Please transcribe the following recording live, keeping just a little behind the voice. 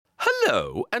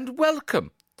Hello and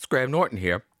welcome. It's Graham Norton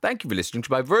here. Thank you for listening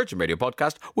to my Virgin Radio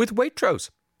podcast with Waitrose.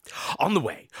 On the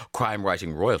way, crime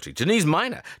writing royalty Denise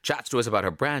Mina chats to us about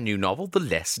her brand new novel, The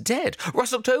Less Dead.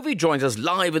 Russell Tovey joins us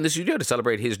live in the studio to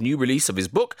celebrate his new release of his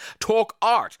book, Talk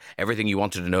Art, everything you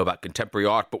wanted to know about contemporary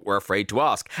art but were afraid to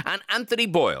ask. And Anthony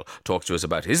Boyle talks to us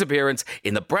about his appearance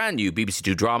in the brand new BBC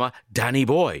Two drama, Danny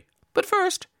Boy. But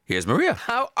first, here's Maria.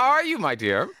 How are you, my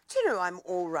dear? Do you know, I'm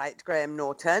all right, Graham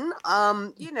Norton.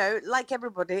 Like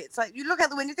everybody, it's like you look out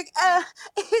the window, you think,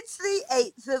 it's the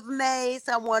 8th of May,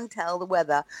 someone tell the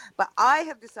weather. But I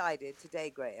have decided today,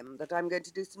 Graham, that I'm going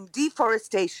to do some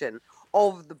deforestation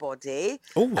of the body.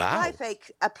 Oh, wow.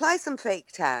 Apply some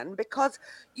fake tan because,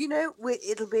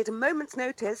 it'll be at a moment's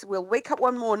notice. We'll wake up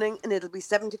one morning and it'll be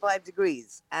 75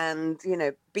 degrees and,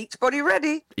 beach body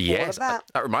ready. Yes, that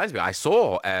reminds me. I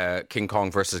saw King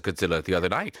Kong versus Godzilla the other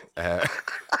night.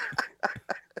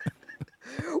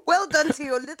 Well done to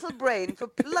your little brain for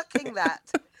plucking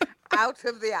that out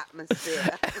of the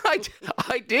atmosphere.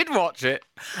 I did watch it,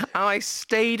 and I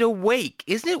stayed awake.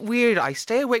 Isn't it weird? I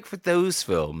stay awake for those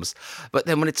films, but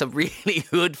then when it's a really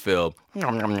good film,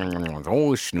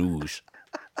 oh, snooze.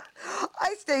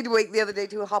 I stayed awake the other day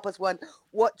till 1:30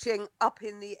 watching Up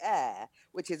in the Air,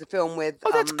 which is a film with...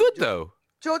 Oh, that's good, though.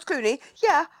 George Clooney.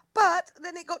 Yeah, but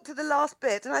then it got to the last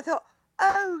bit, and I thought,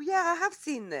 oh, yeah, I have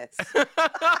seen this.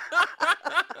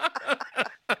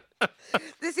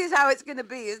 This is how it's going to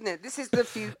be, isn't it? This is the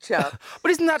future.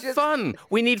 But isn't that fun?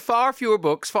 We need far fewer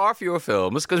books, far fewer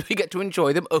films, because we get to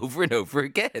enjoy them over and over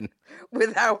again.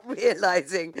 Without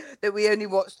realising that we only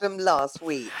watched them last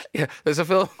week. Yeah, there's a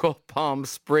film called Palm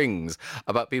Springs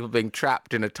about people being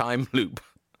trapped in a time loop.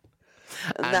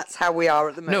 And that's how we are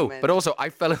at the moment. No, but also I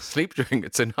fell asleep during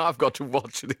it, so now I've got to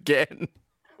watch it again.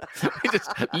 It's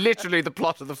literally the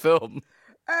plot of the film.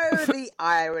 Oh, the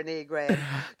irony, Graham.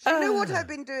 Do you know what I've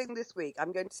been doing this week?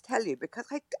 I'm going to tell you because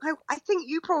I think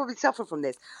you probably suffer from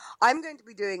this. I'm going to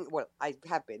be doing, well, I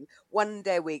have been, one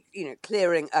day a week,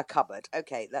 clearing a cupboard.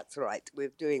 Okay, that's right.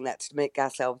 We're doing that to make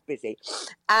ourselves busy.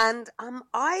 And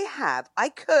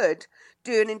I could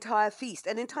do an entire feast,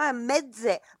 an entire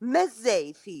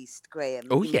mezze feast, Graham.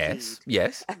 Oh, indeed.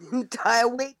 yes. An entire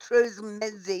Waitrose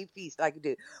mezze feast I could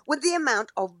do with the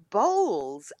amount of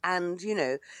bowls and,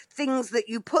 things that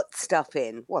you put stuff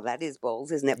in. Well, that is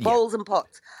bowls, isn't it? Yeah. Bowls and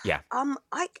pots. Yeah.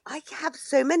 I have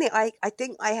so many. I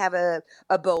think I have a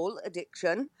bowl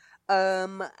addiction.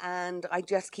 And I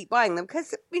just keep buying them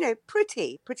because,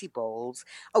 pretty bowls.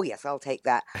 Oh, yes, I'll take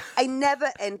that. I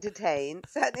never entertain,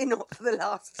 certainly not for the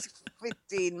last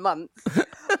 15 months.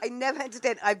 I never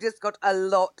entertain. I've just got a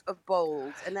lot of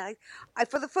bowls. And I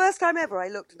for the first time ever, I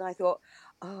looked and I thought,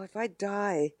 oh, if I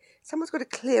die, someone's got to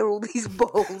clear all these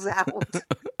bowls out.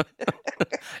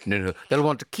 No, they'll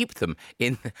want to keep them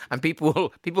in, and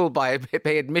people will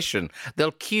pay admission.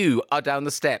 They'll queue down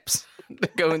the steps to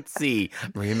go and see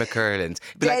Maria McCurlin's.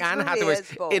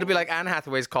 It'll be like Anne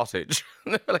Hathaway's cottage.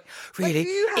 Like, really?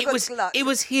 It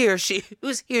was here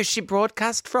she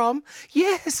broadcast from.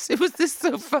 Yes, it was this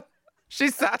sofa. She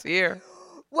sat here.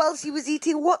 Well, she was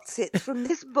eating what's-it from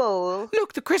this bowl.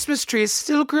 Look, the Christmas tree is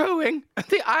still growing.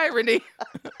 The irony.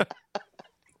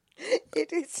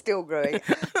 It is still growing.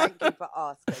 Thank you for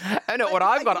asking. I know what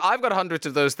I've got hundreds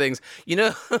of those things.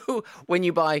 When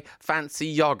you buy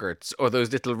fancy yogurts or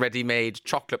those little ready-made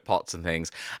chocolate pots and things,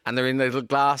 and they're in a little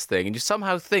glass thing, and you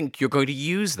somehow think you're going to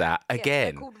use that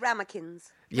again. They're called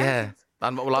ramekins. Yeah.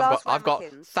 And I've got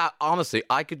that. Honestly,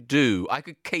 I could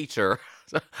cater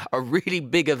a really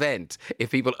big event if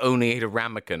people only ate a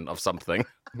ramekin of something,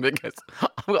 because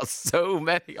I've got so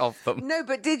many of them. No,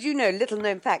 but did you know, little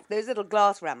known fact, those little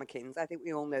glass ramekins, I think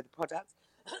we all know the products,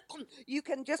 you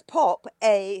can just pop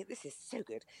this is so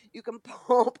good, you can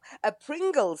pop a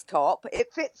Pringles top.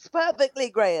 It fits perfectly,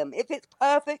 Graham. It fits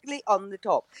perfectly on the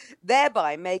top,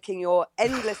 thereby making your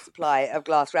endless supply of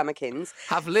glass ramekins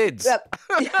have lids.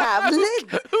 Have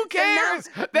lids. Who cares?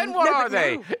 So then what are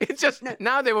they? It's just,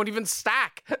 now they won't even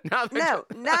stack.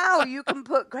 Now you can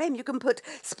put, Graham, you can put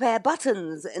spare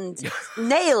buttons and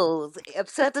nails of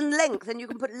certain length, and you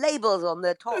can put labels on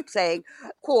the top saying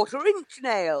 1/4-inch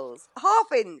nails,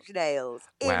 1/2-inch nails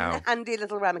in handy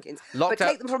little ramekins. But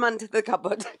take them from under the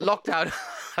cupboard. Lockdown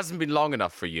hasn't been long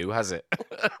enough for you, has it?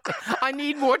 I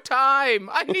need more time.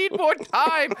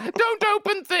 Don't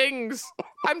open things.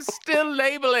 I'm still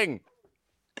labelling.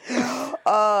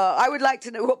 I would like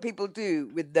to know what people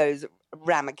do with those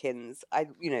ramekins.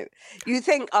 You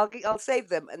think I'll save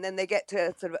them, and then they get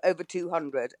to sort of over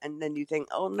 200, and then you think,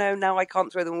 oh no, now I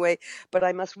can't throw them away, but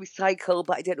I must recycle,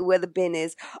 but I don't know where the bin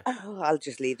is. Oh, I'll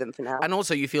just leave them for now. And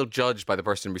also you feel judged by the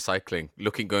person recycling,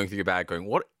 going through your bag going,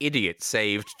 what idiot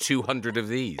saved 200 of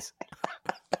these?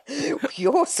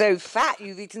 You're so fat,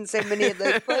 you've eaten so many of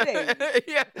those puddings.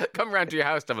 Yeah, come round to your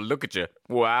house to have a look at you.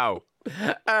 Wow.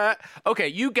 Okay,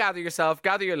 you gather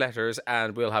your letters,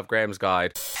 and we'll have Graham's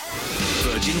guide.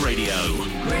 Virgin Radio.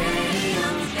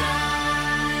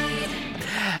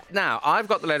 Now, I've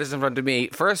got the letters in front of me.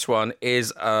 First one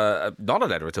is not a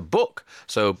letter, it's a book.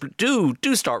 So do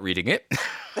start reading it.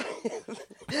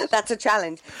 That's a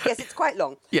challenge. Yes, it's quite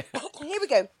long. Yeah. Here we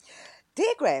go.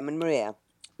 Dear Graham and Maria,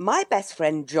 my best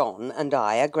friend John and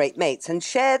I are great mates and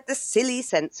shared the silly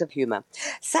sense of humour.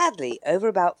 Sadly, over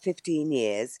about 15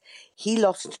 years, he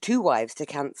lost 2 wives to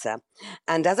cancer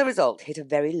and as a result hit a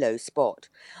very low spot.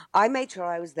 I made sure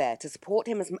I was there to support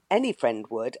him as any friend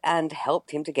would and helped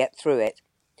him to get through it.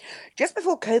 Just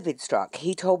before COVID struck,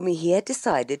 he told me he had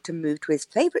decided to move to his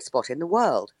favourite spot in the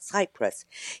world, Cyprus.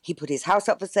 He put his house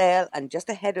up for sale and just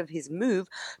ahead of his move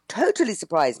totally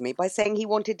surprised me by saying he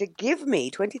wanted to give me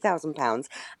 £20,000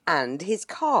 and his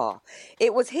car.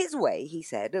 It was his way, he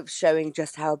said, of showing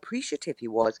just how appreciative he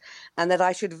was and that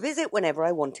I should visit whenever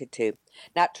I wanted to.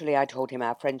 Naturally, I told him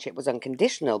our friendship was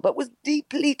unconditional, but was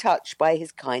deeply touched by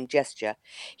his kind gesture.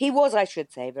 He was, I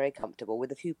should say, very comfortable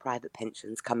with a few private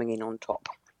pensions coming in on top.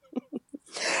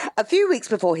 A few weeks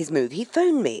before his move, he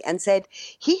phoned me and said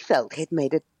he felt he'd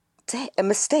made a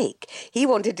mistake. He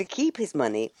wanted to keep his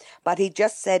money, but he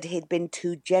just said he'd been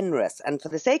too generous and for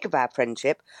the sake of our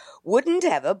friendship wouldn't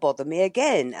ever bother me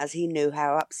again as he knew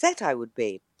how upset I would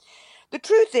be. The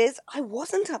truth is, I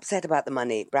wasn't upset about the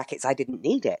money, brackets, I didn't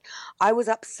need it. I was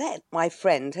upset my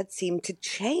friend had seemed to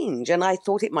change, and I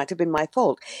thought it might have been my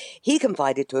fault. He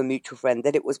confided to a mutual friend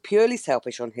that it was purely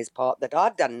selfish on his part, that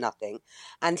I'd done nothing,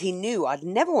 and he knew I'd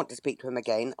never want to speak to him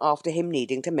again after him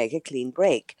needing to make a clean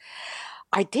break.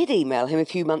 I did email him a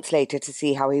few months later to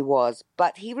see how he was,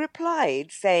 but he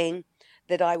replied saying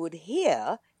that I would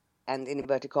hear, and in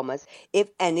inverted commas,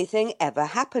 if anything ever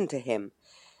happened to him.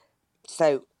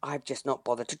 So I've just not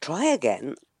bothered to try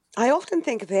again. I often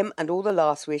think of him and all the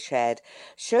laughs we shared.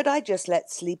 Should I just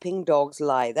let sleeping dogs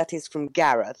lie? That is from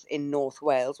Gareth in North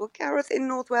Wales. Well, Gareth in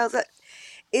North Wales, that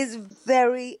is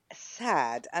very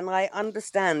sad, and I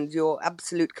understand your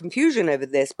absolute confusion over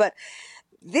this, but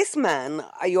this man,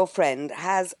 your friend,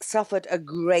 has suffered a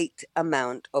great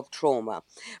amount of trauma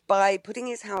by putting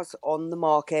his house on the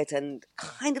market and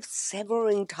kind of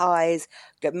severing ties,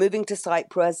 moving to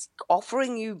Cyprus,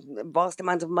 offering you a vast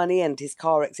amount of money and his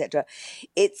car, etc.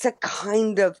 It's a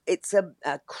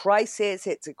crisis.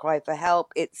 It's a cry for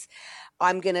help.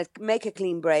 I'm going to make a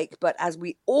clean break. But as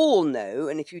we all know,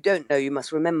 and if you don't know, you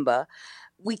must remember,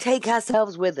 we take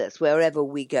ourselves with us wherever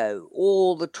we go.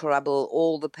 All the trouble,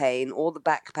 all the pain, all the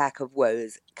backpack of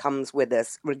woes comes with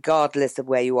us, regardless of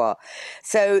where you are.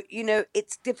 So,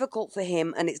 it's difficult for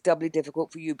him and it's doubly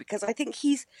difficult for you because I think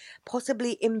he's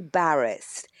possibly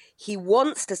embarrassed. He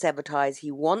wants to sever ties. He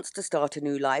wants to start a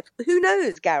new life. Who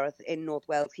knows, Gareth in North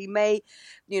Wales? He may,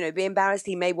 be embarrassed.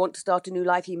 He may want to start a new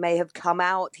life. He may have come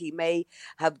out. He may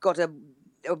have got a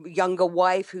younger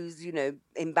wife who's,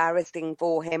 embarrassing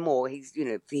for him, or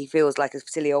he feels like a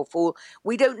silly old fool.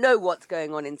 We don't know what's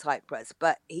going on in Cyprus,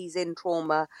 but he's in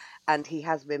trauma and he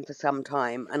has been for some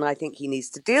time. And I think he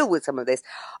needs to deal with some of this.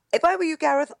 If I were you,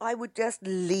 Gareth, I would just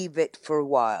leave it for a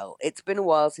while. It's been a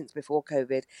while since before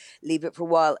COVID. Leave it for a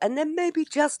while. And then maybe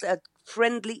just a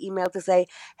friendly email to say,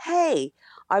 hey,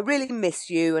 I really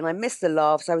miss you and I miss the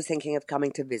laughs. I was thinking of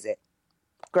coming to visit.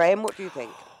 Graham, what do you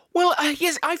think? Well,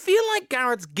 yes, I feel like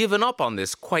Garrett's given up on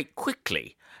this quite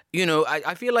quickly.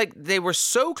 I feel like they were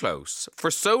so close for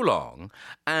so long,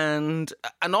 and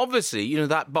obviously,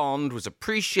 that bond was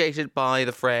appreciated by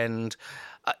the friend.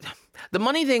 The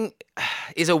money thing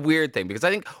is a weird thing because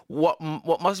I think what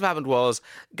must have happened was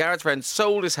Garrett's friend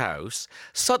sold his house,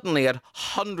 suddenly had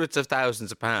hundreds of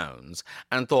thousands of pounds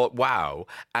and thought, wow,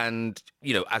 and,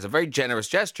 as a very generous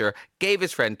gesture, gave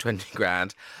his friend 20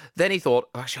 grand. Then he thought,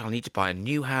 oh, actually, I'll need to buy a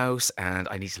new house and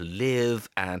I need to live.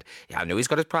 And I know he's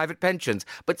got his private pensions,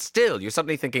 but still, you're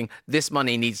suddenly thinking this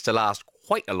money needs to last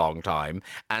quite a long time,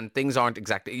 and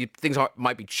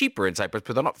might be cheaper in Cyprus,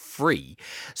 but they're not free.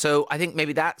 So I think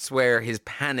maybe that's where his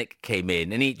panic came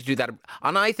in, and he had to do that.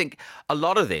 And I think a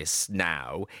lot of this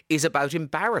now is about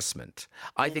embarrassment.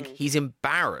 I think he's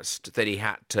embarrassed that he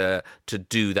had to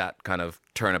do that kind of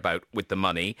turnabout with the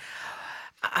money.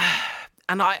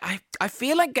 And I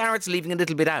feel like Gareth's leaving a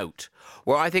little bit out,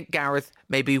 where I think Gareth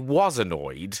maybe was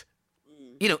annoyed.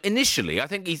 Initially, I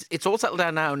think it's all settled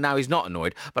down now. Now he's not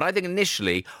annoyed. But I think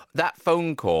initially, that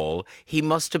phone call, he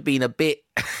must have been a bit,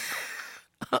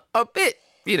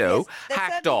 Yes,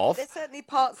 hacked off. There's certainly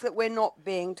parts that we're not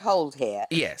being told here.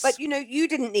 Yes. But, you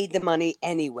didn't need the money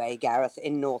anyway, Gareth,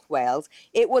 in North Wales.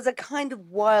 It was a kind of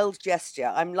wild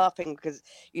gesture. I'm laughing because,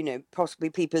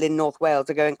 possibly people in North Wales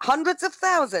are going, hundreds of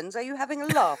thousands? Are you having a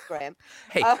laugh, Graham?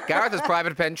 Hey, Gareth has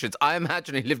private pensions. I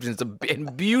imagine he lived in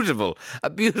a beautiful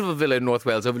villa in North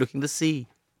Wales overlooking the sea.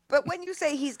 But when you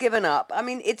say he's given up, I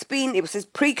mean, it was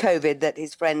pre-COVID that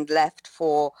his friend left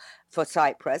for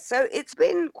Cyprus. So it's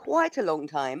been quite a long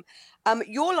time.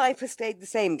 Your life has stayed the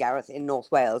same, Gareth, in North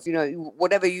Wales.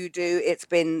 Whatever you do, it's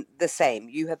been the same.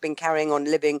 You have been carrying on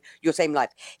living your same life.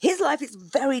 His life is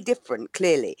very different,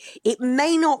 clearly. It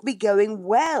may not be going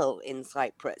well in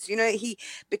Cyprus.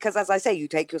 Because as I say, you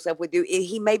take yourself with you,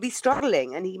 he may be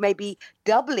struggling and he may be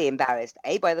doubly embarrassed,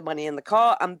 A, by the money in the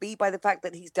car, and B, by the fact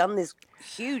that he's done this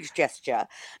huge gesture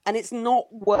and it's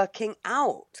not working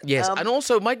out. Yes, and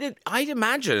also, I'd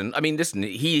imagine, I mean, listen,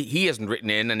 he hasn't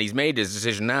written in and he's made his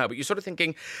decision now, but you're sort of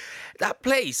thinking that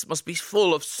place must be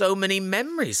full of so many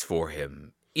memories for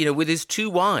him. With his two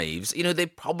wives,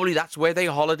 that's where they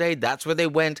holidayed, that's where they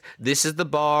went. This is the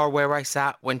bar where I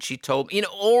sat when she told me,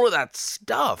 all of that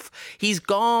stuff. He's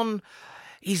gone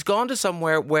to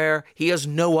somewhere where he has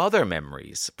no other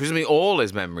memories. Presumably all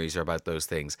his memories are about those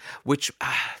things, which...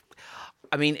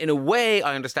 I mean, in a way,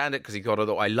 I understand it because he thought,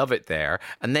 although I love it there.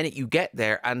 And then you get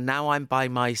there and now I'm by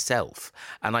myself.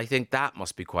 And I think that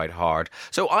must be quite hard.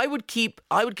 So I would keep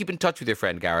in touch with your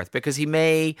friend Gareth because he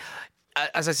may,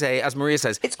 as I say, as Maria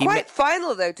says... It's quite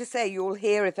final, though, to say you'll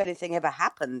hear if anything ever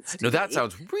happens. No, that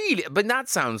sounds really... But that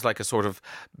sounds like a sort of...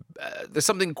 there's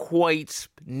something quite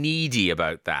needy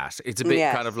about that. It's a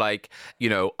bit kind of like,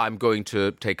 I'm going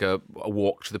to take a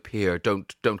walk to the pier.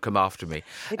 Don't come after me.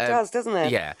 It does, doesn't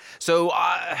it? Yeah. So,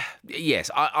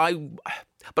 yes,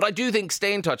 but I do think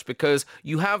stay in touch because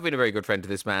you have been a very good friend to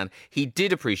this man. He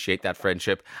did appreciate that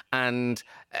friendship and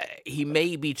he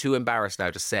may be too embarrassed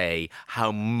now to say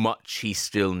how much he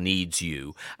still needs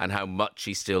you and how much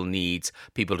he still needs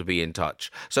people to be in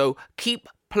touch. So keep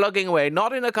plugging away,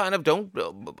 not in a kind of don't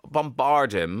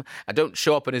bombard him and don't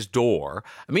show up on his door.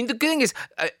 I mean, the thing is,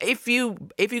 if you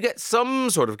get some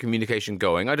sort of communication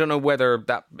going, I don't know whether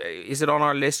that, is it on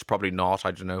our list? Probably not,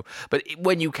 I don't know. But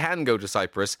when you can go to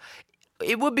Cyprus,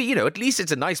 it would be, at least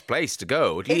it's a nice place to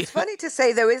go. It's funny to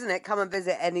say, though, isn't it? Come and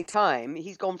visit any time.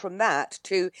 He's gone from that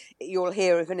to you'll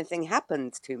hear if anything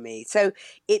happens to me. So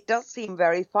it does seem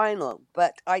very final.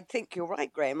 But I think you're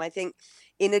right, Graham. I think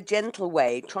in a gentle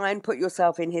way, try and put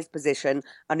yourself in his position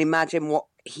and imagine what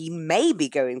he may be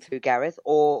going through, Gareth,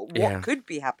 or what could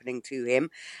be happening to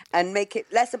him, and make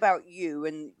it less about you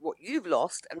and what you've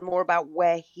lost and more about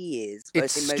where he is.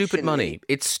 It's stupid money.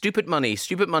 It's stupid money.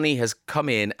 Stupid money has come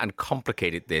in and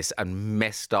complicated this and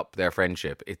messed up their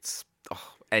friendship.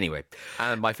 Anyway,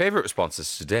 and my favourite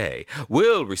responses today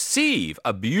will receive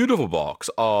a beautiful box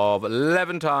of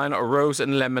Levantine Rose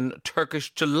and Lemon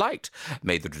Turkish Delight,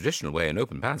 made the traditional way in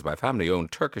open pans by a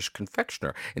family-owned Turkish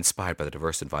confectioner, inspired by the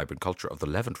diverse and vibrant culture of the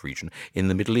Levant region in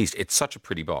the Middle East. It's such a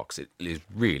pretty box. It is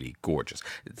really gorgeous.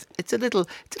 It's a little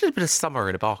bit of summer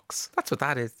in a box. That's what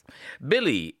that is.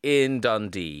 Billy in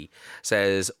Dundee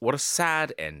says, what a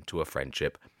sad end to a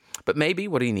friendship. But maybe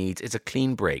what he needs is a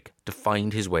clean break to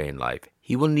find his way in life.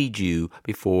 He will need you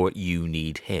before you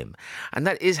need him. And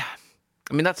that is,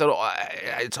 I mean,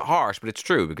 it's harsh, but it's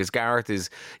true because Gareth is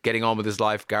getting on with his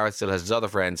life. Gareth still has his other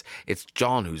friends. It's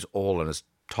John who's all on his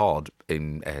Todd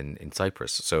in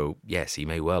Cyprus. So, yes, he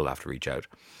may well have to reach out.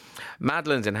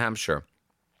 Madeline's in Hampshire.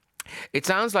 It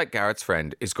sounds like Gareth's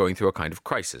friend is going through a kind of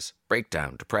crisis,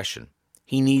 breakdown, depression.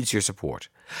 He needs your support.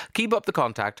 Keep up the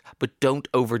contact, but don't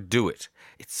overdo it.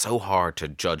 It's so hard to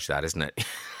judge that, isn't it?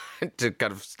 To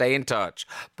kind of stay in touch,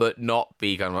 but not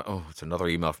be kind of like, oh, it's another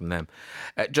email from them.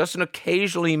 Just an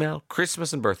occasional email,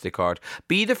 Christmas and birthday card.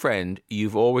 Be the friend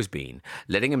you've always been,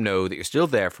 letting him know that you're still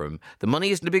there for him. The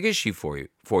money isn't a big issue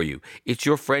for you. It's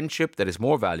your friendship that is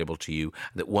more valuable to you,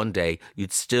 and that one day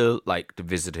you'd still like to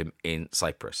visit him in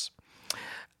Cyprus.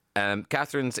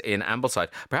 Catherine's in Ambleside.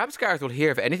 Perhaps Gareth will hear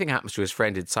if anything happens to his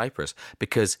friend in Cyprus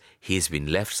because he's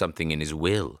been left something in his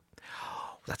will.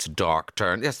 That's a dark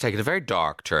turn. That's taken a very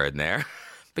dark turn there.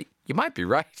 But you might be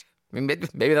right. I mean,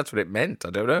 maybe that's what it meant.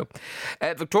 I don't know.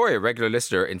 Victoria, regular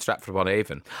listener in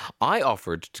Stratford-upon-Avon. I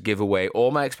offered to give away all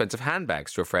my expensive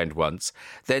handbags to a friend once,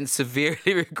 then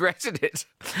severely regretted it.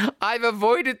 I've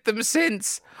avoided them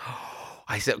since.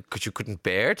 I said, because you couldn't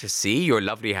bear to see your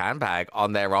lovely handbag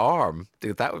on their arm.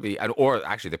 That would be, or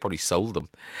actually, they probably sold them.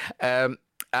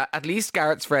 At least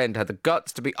Garrett's friend had the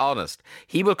guts to be honest.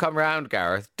 He will come round,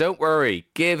 Gareth. Don't worry.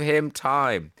 Give him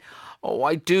time. Oh,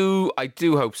 I do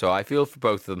hope so. I feel for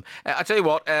both of them. I tell you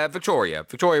what, Victoria,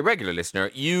 regular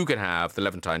listener, you can have the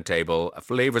Levantine table,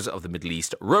 flavours of the Middle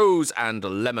East, rose and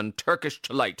lemon, Turkish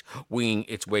delight, winging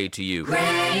its way to you.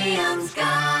 Graham's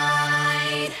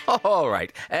Guide. All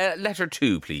right, letter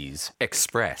 2, please.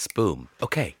 Express, boom.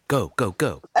 Okay, go.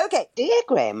 Okay, dear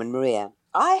Graham and Maria,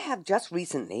 I have just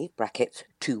recently, brackets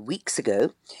 2 weeks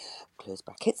ago, close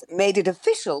brackets, made it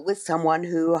official with someone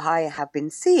who I have been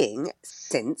seeing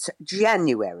since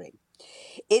January.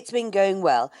 It's been going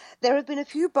well. There have been a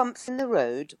few bumps in the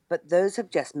road, but those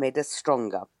have just made us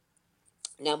stronger.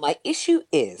 Now, my issue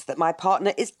is that my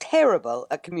partner is terrible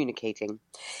at communicating.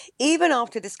 Even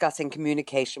after discussing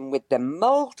communication with them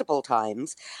multiple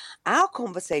times, our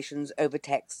conversations over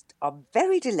text are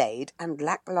very delayed and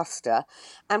lackluster,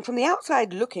 and from the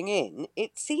outside looking in,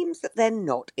 it seems that they're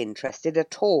not interested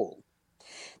at all.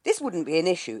 This wouldn't be an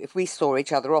issue if we saw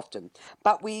each other often,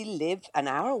 but we live an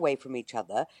hour away from each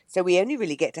other, so we only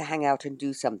really get to hang out and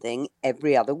do something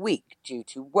every other week due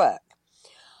to work.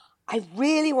 I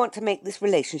really want to make this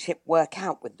relationship work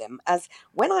out with them, as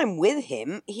when I'm with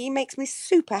him, he makes me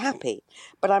super happy.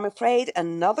 But I'm afraid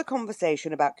another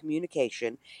conversation about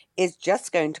communication is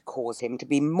just going to cause him to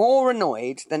be more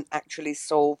annoyed than actually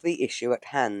solve the issue at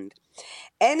hand.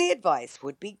 Any advice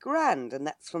would be grand, and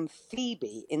that's from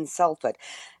Phoebe in Salford.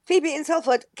 Phoebe in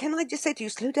Salford, can I just say to you,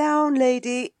 slow down,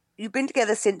 lady. You've been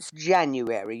together since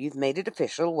January. You've made it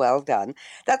official. Well done.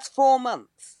 That's 4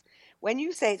 months. When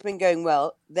you say it's been going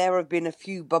well, there have been a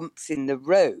few bumps in the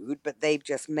road, but they've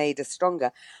just made us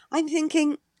stronger. I'm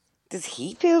thinking, does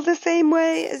he feel the same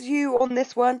way as you on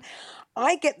this one?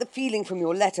 I get the feeling from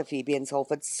your letter, Phoebe in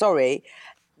Salford, sorry,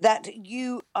 that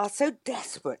you are so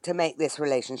desperate to make this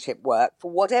relationship work for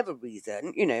whatever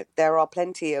reason. You know, there are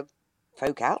plenty of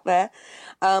folk out there,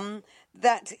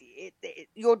 that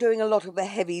you're doing a lot of the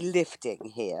heavy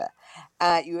lifting here.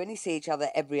 You only see each other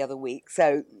every other week,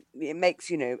 so it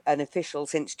makes, an official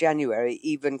since January,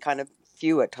 even kind of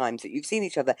fewer times that you've seen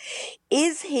each other.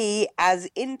 Is he as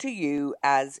into you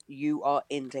as you are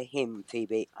into him,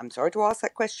 Phoebe? I'm sorry to ask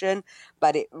that question,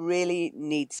 but it really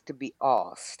needs to be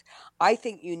asked. I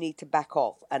think you need to back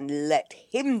off and let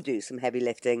him do some heavy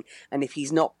lifting, and if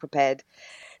he's not prepared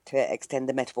to extend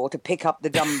the metaphor, to pick up the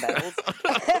dumbbells,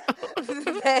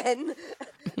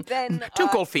 then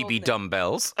Don't call Phoebe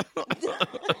dumbbells.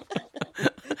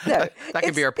 No, that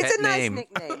could be our pet it's a name. Nice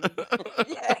nickname.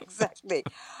 Yeah, exactly.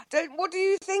 What do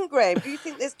you think, Graham? Do you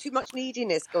think there's too much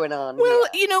neediness going on? Well,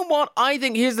 here? you know what? I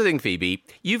think, here's the thing, Phoebe.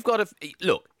 You've got to,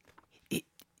 look,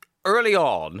 early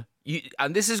on,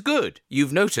 and this is good,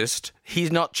 you've noticed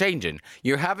he's not changing.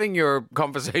 You're having your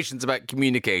conversations about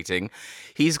communicating.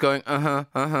 He's going,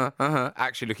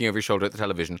 actually looking over your shoulder at the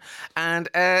television. And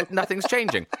nothing's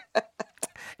changing.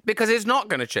 Because it's not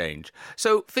going to change.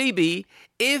 So, Phoebe,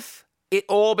 if it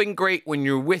all been great when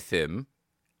you're with him,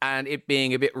 and it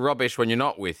being a bit rubbish when you're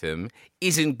not with him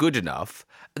isn't good enough,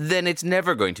 then it's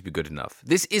never going to be good enough.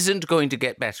 This isn't going to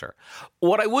get better.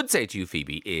 What I would say to you,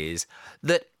 Phoebe, is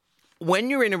that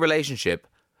when you're in a relationship,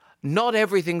 not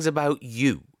everything's about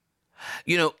you.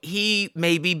 He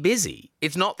may be busy.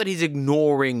 It's not that he's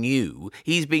ignoring you.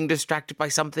 He's being distracted by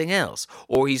something else,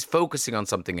 or he's focusing on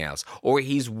something else, or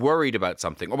he's worried about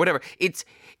something, or whatever.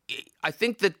 I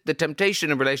think that the temptation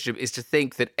in a relationship is to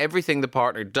think that everything the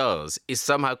partner does is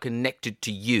somehow connected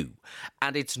to you.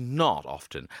 And it's not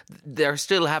often. They're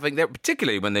still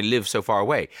particularly when they live so far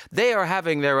away, they are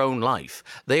having their own life.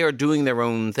 They are doing their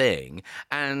own thing.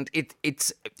 And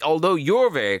it's although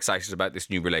you're very excited about this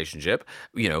new relationship,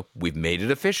 we've made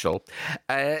it official,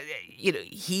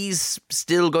 he's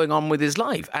still going on with his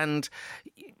life. And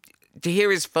to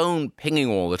hear his phone pinging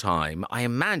all the time, I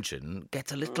imagine,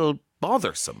 gets a little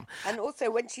bothersome. And also,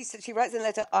 when she writes in a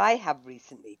letter, I have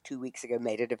recently, 2 weeks ago,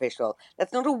 made it official.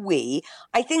 That's not a we.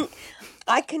 I think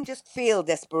I can just feel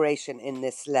desperation in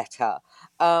this letter.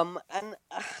 And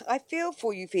I feel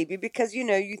for you, Phoebe, because,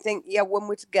 you think, yeah, when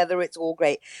we're together, it's all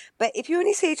great. But if you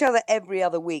only see each other every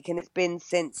other week, and it's been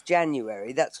since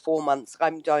January, that's 4 months.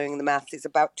 I'm doing the maths. It's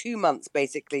about 2 months,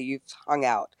 basically, you've hung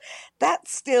out.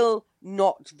 That's still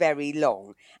not very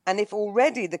long. And if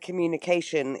already the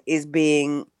communication is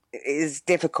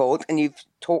difficult, and you've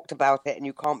talked about it and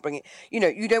you can't bring it,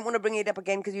 you don't want to bring it up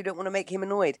again because you don't want to make him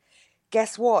annoyed.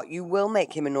 Guess what? You will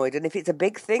make him annoyed. And if it's a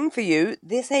big thing for you,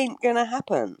 this ain't going to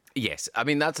happen. Yes. I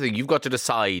mean, that's the thing. You've got to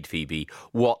decide, Phoebe,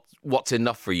 what what's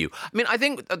enough for you. I mean, I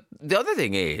think the other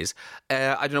thing is,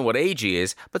 I don't know what age he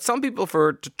is, but some people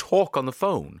prefer to talk on the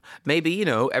phone. Maybe, you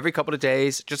know, every couple of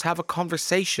days, just have a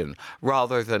conversation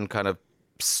rather than kind of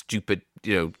stupid,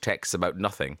 you know, texts about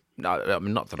nothing. I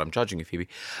mean, not that I'm judging you, Phoebe,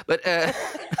 but... Yes,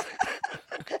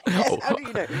 how do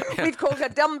you know? We've called her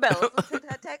dumbbells and sent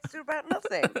her texts about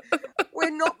nothing. We're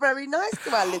not very nice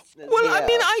to our listeners. Well, here. I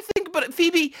mean, I think, but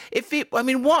Phoebe,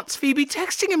 what's Phoebe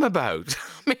texting him about?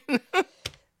 I mean...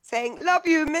 Saying, love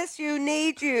you, miss you,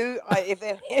 need you.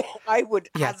 I would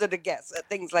hazard a guess at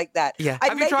things like that. Yeah.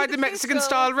 Have you tried the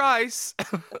Mexican-style rice?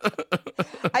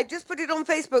 I just put it on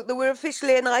Facebook that we're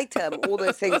officially an item. All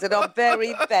those things that are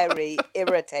very, very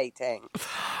irritating.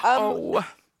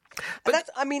 But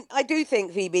I do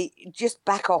think, Phoebe, just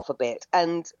back off a bit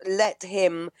and let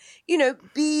him, you know,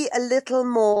 be a little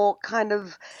more kind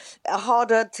of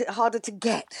harder to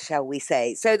get, shall we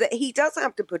say, so that he does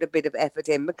have to put a bit of effort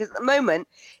in, because at the moment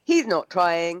he's not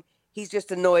trying. He's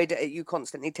just annoyed at you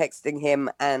constantly texting him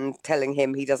and telling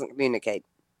him he doesn't communicate.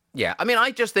 Yeah, I mean,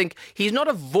 I just think he's not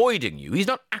avoiding you. He's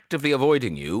not actively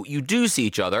avoiding you. You do see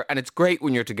each other, and it's great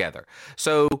when you're together.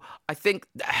 So I think...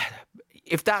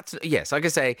 If that's, yes, like I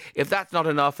say, if that's not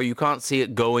enough, or you can't see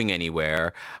it going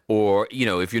anywhere, or, you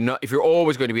know, if you're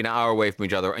always going to be an hour away from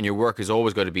each other and your work is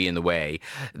always going to be in the way,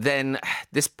 then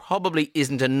this probably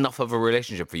isn't enough of a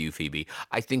relationship for you, Phoebe.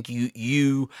 I think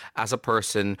you as a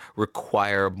person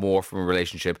require more from a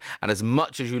relationship. And as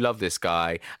much as you love this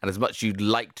guy and as much as you'd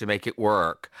like to make it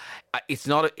work, it's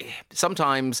not,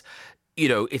 sometimes... You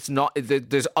know, it's not,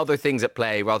 there's other things at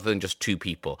play rather than just two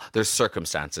people. There's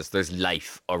circumstances, there's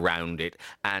life around it.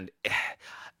 And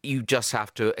you just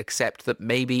have to accept that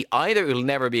maybe either it'll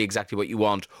never be exactly what you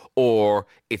want or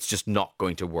it's just not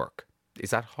going to work.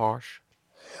 Is that harsh?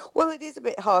 Well, it is a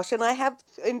bit harsh, and I have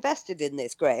invested in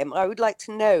this, Graham. I would like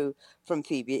to know from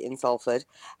Phoebe in Salford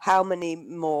how many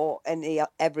more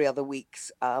every other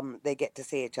weeks they get to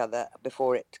see each other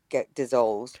before it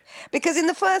dissolves. Because in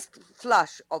the first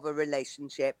flush of a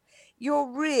relationship, you're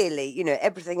really, you know,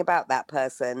 everything about that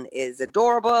person is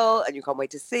adorable and you can't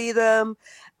wait to see them.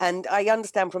 And I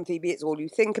understand from Phoebe it's all you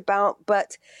think about,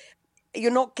 but... You're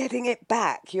not getting it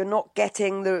back. You're not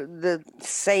getting the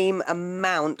same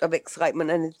amount of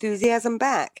excitement and enthusiasm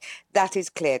back. That is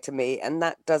clear to me, and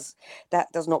that does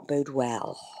not bode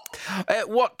well.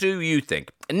 What do you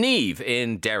think? Neve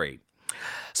in Derry.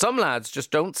 Some lads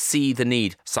just don't see the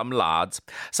need. Some lads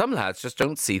just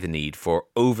don't see the need for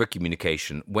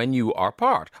over-communication when you are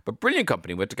apart. But brilliant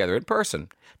company went together in person.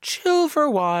 Chill for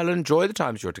a while, enjoy the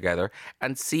times you're together,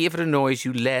 and see if it annoys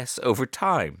you less over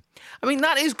time. I mean,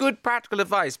 that is good practical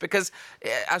advice because,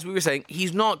 as we were saying,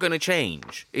 he's not going to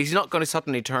change. He's not going to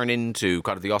suddenly turn into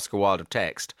kind of the Oscar Wilde of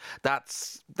text.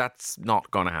 That's not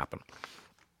going to happen.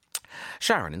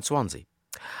 Sharon in Swansea.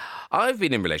 I've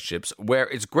been in relationships where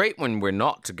it's great when we're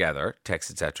not together, text,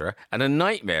 etc., and a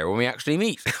nightmare when we actually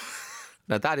meet.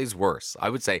 Now, that is worse. I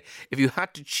would say if you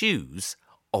had to choose,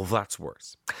 oh, that's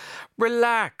worse.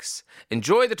 Relax.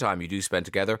 Enjoy the time you do spend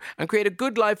together and create a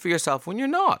good life for yourself when you're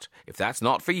not. If that's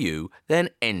not for you,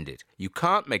 then end it. You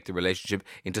can't make the relationship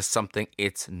into something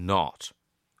it's not.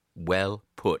 Well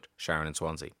put, Sharon in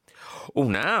Swansea. Oh,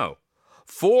 now,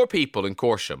 4 people in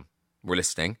Corsham were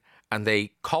listening and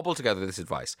they cobbled together this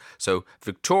advice. So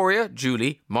Victoria,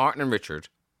 Julie, Martin and Richard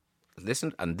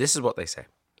listened, and this is what they say.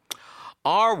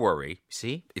 Our worry,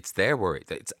 see, it's their worry.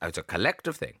 It's a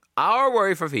collective thing. Our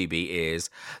worry for Phoebe is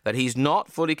that he's not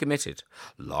fully committed.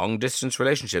 Long-distance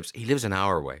relationships, he lives an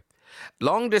hour away.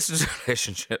 Long-distance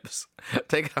relationships,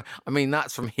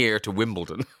 that's from here to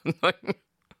Wimbledon.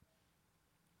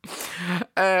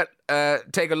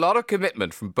 Take a lot of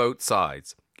commitment from both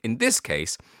sides. In this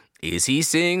case, is he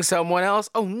seeing someone else?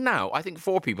 Oh, no, I think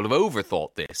 4 people have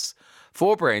overthought this.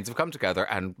 4 brains have come together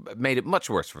and made it much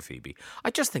worse for Phoebe.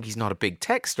 I just think he's not a big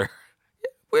texter.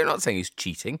 We're not saying he's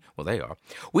cheating. Well, they are.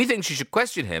 We think she should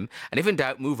question him and if in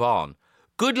doubt, move on.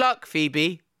 Good luck,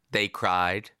 Phoebe, they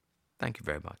cried. Thank you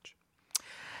very much.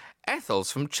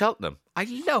 Ethel's from Cheltenham. I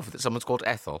love that someone's called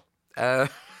Ethel. And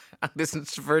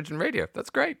listens to Virgin Radio. That's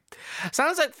great.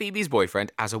 Sounds like Phoebe's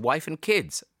boyfriend has a wife and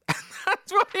kids.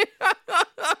 That's what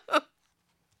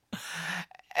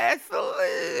Ethel,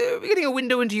 are we getting a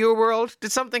window into your world?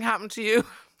 Did something happen to you?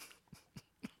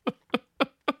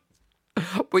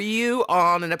 Were you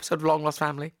on an episode of Long Lost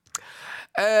Family?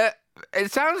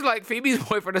 It sounds like Phoebe's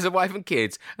boyfriend has a wife and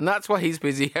kids, and that's why he's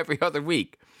busy every other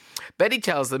week. Betty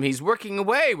tells them he's working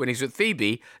away when he's with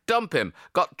Phoebe. Dump him.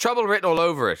 Got trouble written all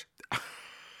over it.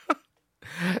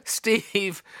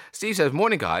 Steve says,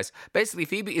 morning guys. Basically,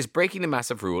 Phoebe is breaking the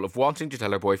massive rule of wanting to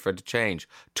tell her boyfriend to change.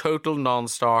 Total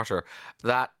non-starter.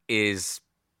 That is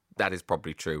that is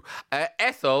probably true.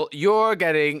 Ethel, you're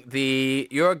getting the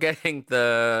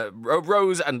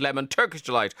rose and lemon Turkish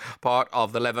delight part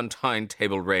of the Levantine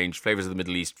table range, flavours of the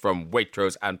Middle East from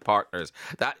Waitrose and Partners.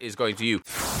 That is going to you.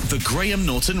 The Graham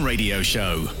Norton Radio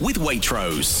Show with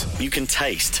Waitrose. You can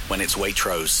taste when it's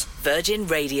Waitrose. Virgin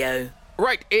Radio.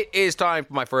 Right, it is time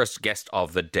for my first guest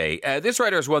of the day. This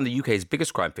writer has won the UK's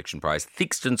biggest crime fiction prize,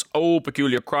 Theakston's Old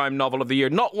Peculiar Crime Novel of the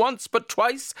Year, not once but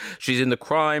twice. She's in the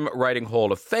Crime Writing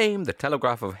Hall of Fame. The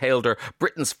Telegraph have hailed her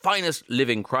Britain's finest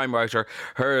living crime writer.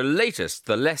 Her latest,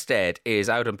 The Less Dead, is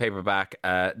out in paperback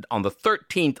on the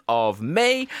 13th of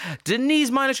May. Denise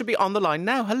Mina should be on the line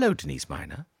now. Hello, Denise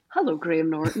Mina. Hello,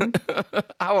 Graham Norton.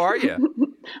 How are you?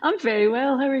 I'm very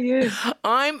well. How are you?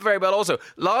 I'm very well also.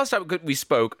 Last time we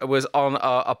spoke was on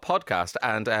a podcast,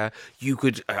 and you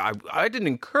could... I didn't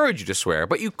encourage you to swear,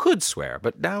 but you could swear.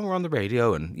 But now we're on the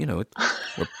radio and, you know,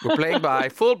 we're playing by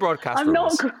full broadcast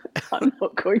rules. I'm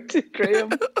not going to,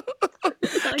 Graham.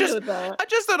 I know that. I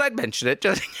just thought I'd mention it.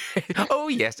 Just, oh,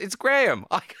 yes, it's Graham.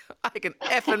 I can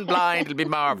effing blind. It'll be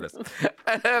marvellous.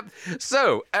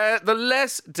 The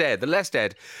Less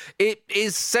Dead. It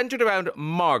is centred around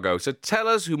Margot. So tell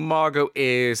us who Margot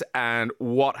is and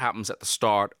what happens at the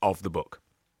start of the book.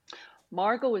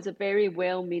 Margot is a very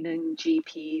well-meaning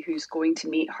GP who's going to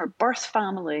meet her birth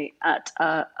family at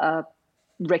a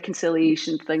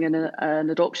reconciliation thing in an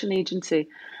adoption agency.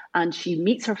 And she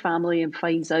meets her family and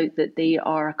finds out that they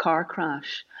are a car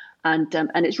crash. And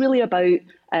it's really about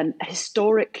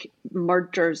historic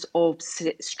murders of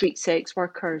street sex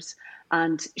workers.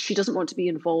 And she doesn't want to be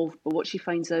involved, but what she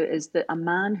finds out is that a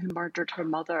man who murdered her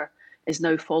mother is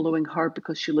now following her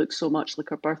because she looks so much like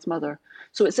her birth mother.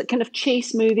 So it's a kind of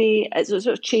chase movie. It's a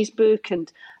sort of chase book,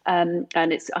 and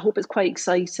it's. I hope it's quite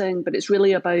exciting. But it's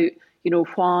really about, you know,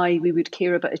 why we would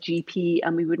care about a GP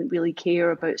and we wouldn't really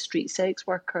care about a street sex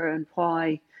worker, and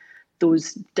why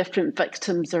those different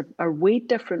victims are weighed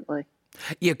differently.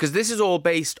 Yeah, because this is all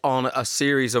based on a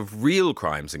series of real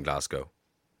crimes in Glasgow.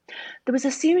 There was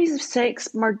a series of sex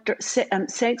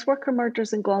worker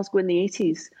murders in Glasgow in the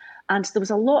 80s, and there was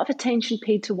a lot of attention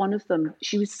paid to one of them.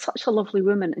 She was such a lovely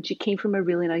woman, and she came from a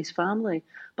really nice family.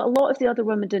 But a lot of the other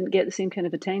women didn't get the same kind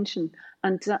of attention.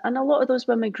 And a lot of those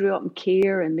women grew up in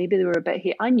care, and maybe they were a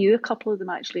bit... I knew a couple of them,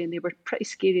 actually, and they were pretty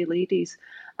scary ladies.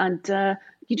 And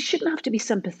you shouldn't have to be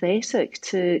sympathetic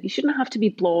you shouldn't have to be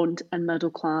blonde and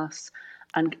middle class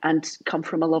and come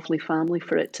from a lovely family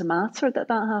for it to matter that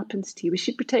happens to you. We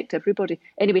should protect everybody.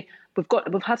 Anyway, we've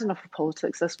had enough of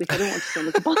politics this week. I don't want to sound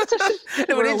like a politician.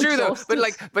 No, but it's true though.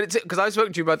 But it's because I've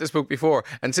spoken to you about this book before,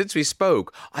 and since we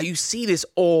spoke, you see this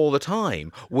all the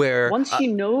time. Where once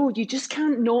you know, you just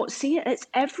can't not see it. It's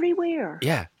everywhere.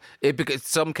 Yeah, because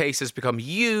some cases become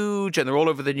huge and they're all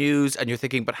over the news, and you're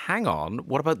thinking, but hang on,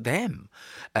 what about them?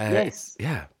 Yes.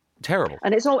 Yeah. Terrible.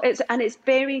 And it's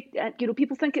very,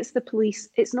 people think it's the police.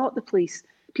 It's not the police.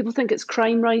 People think it's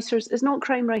crime writers. It's not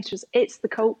crime writers. It's the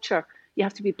culture. You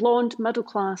have to be blonde, middle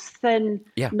class, thin,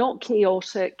 not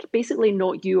chaotic, basically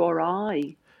not you or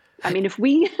I. I mean, if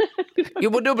we...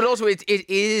 No, but also it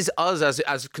is us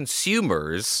as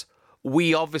consumers,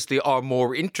 we obviously are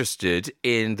more interested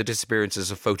in the disappearances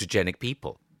of photogenic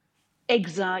people.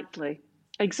 Exactly.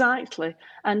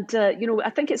 And,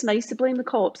 I think it's nice to blame the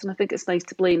cops, and I think it's nice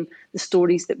to blame the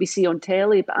stories that we see on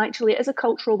telly, but actually it is a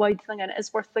cultural-wide thing, and it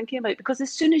is worth thinking about, because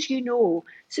as soon as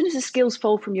the scales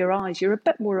fall from your eyes, you're a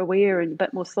bit more aware and a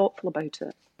bit more thoughtful about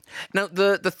it. Now,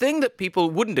 the thing that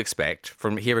people wouldn't expect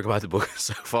from hearing about the book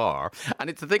so far, and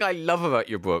it's the thing I love about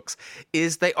your books,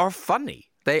 is they are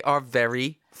funny. They are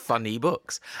very funny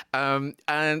books.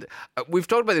 And we've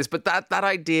talked about this, but that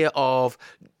idea of...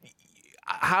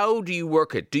 How do you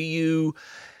work it? Do you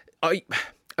always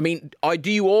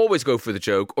go for the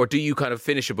joke, or do you kind of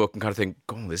finish a book and kind of think,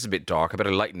 oh, this is a bit dark, I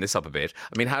better lighten this up a bit?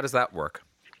 I mean, how does that work?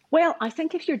 Well, I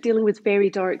think if you're dealing with very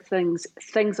dark things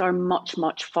are much,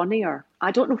 much funnier.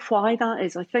 I don't know why that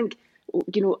is. I think,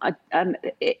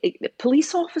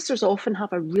 police officers often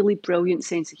have a really brilliant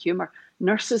sense of humour.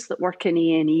 Nurses that work in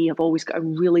A&E have always got a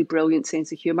really brilliant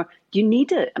sense of humour. You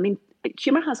need it. I mean,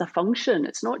 humour has a function.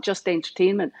 It's not just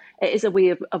entertainment. It is a way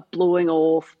of blowing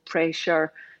off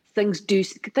pressure. Things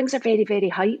are very, very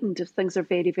heightened if things are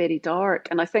very, very dark.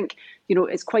 And I think,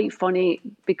 it's quite funny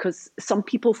because some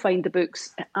people find the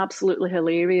books absolutely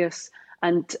hilarious,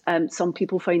 and some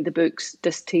people find the books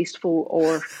distasteful,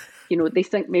 or, they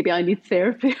think maybe I need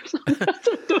therapy or something. I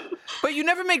don't know. But you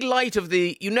never make light of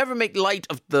the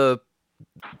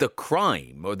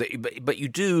crime, but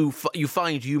you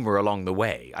find humor along the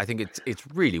way. I think it's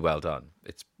really well done.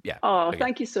 It's Yeah. Oh, Okay.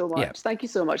 thank you so much. Yeah. Thank you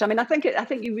so much. I mean, I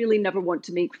think you really never want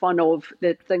to make fun of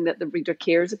the thing that the reader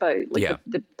cares about, like Yeah.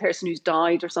 the person who's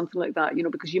died or something like that,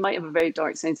 because you might have a very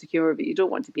dark sense of humor, but you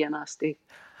don't want to be a nasty.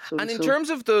 And in So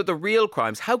terms of the real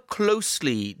crimes, how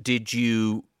closely did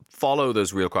you follow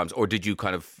those real crimes, or did you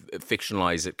kind of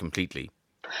fictionalize it completely?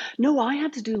 no,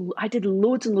 I did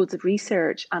loads and loads of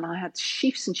research, and I had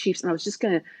sheafs and sheafs, and I was just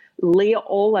going to lay it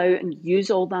all out and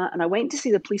use all that. And I went to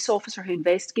see the police officer who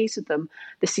investigated them,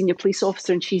 the senior police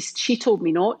officer, and she told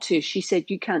me not to. She said,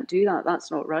 "You can't do that.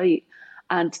 That's not right.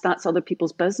 And that's other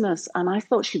people's business." And I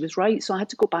thought she was right. So I had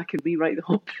to go back and rewrite the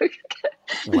whole book.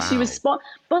 And she was Wow.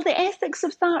 well, the ethics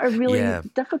of that are really Yeah.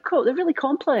 difficult. They're really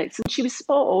complex. And she was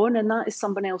spot on. And that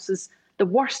is the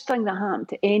worst thing that happened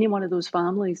to any one of those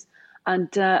families.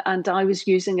 And I was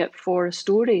using it for a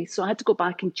story. So I had to go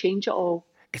back and change it all.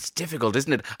 It's difficult,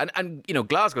 isn't it? And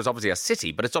Glasgow is obviously a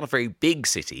city, but it's not a very big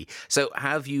city. So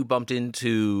have you bumped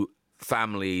into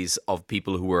families of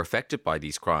people who were affected by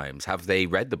these crimes? Have they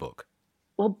read the book?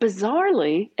 Well,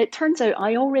 bizarrely, it turns out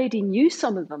I already knew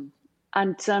some of them.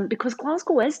 And because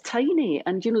Glasgow is tiny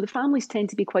and, the families tend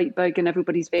to be quite big and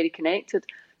everybody's very connected.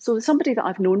 So somebody that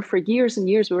I've known for years and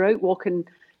years, we were out walking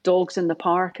dogs in the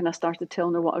park and I started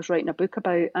telling her what I was writing a book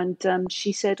about. And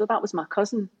she said, "Oh, that was my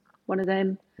cousin, one of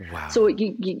them." Wow. So,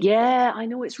 yeah, I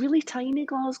know it's really tiny,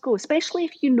 Glasgow, especially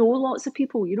if you know lots of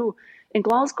people. In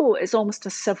Glasgow, it's almost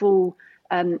a civil,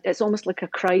 it's almost like a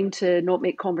crime to not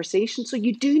make conversation. So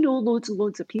you do know loads and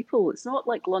loads of people. It's not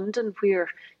like London where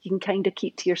you can kind of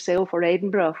keep to yourself, or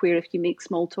Edinburgh where if you make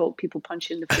small talk, people punch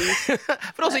you in the face.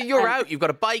 But also, you're out. You've got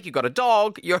a bike. You've got a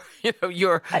dog. You're a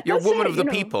That's woman it, of the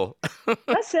people.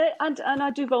 That's it. And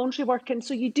I do voluntary work. And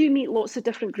so you do meet lots of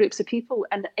different groups of people.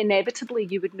 And inevitably,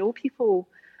 you would know people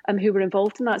who were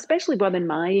involved in that, especially women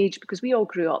my age, because we all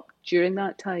grew up during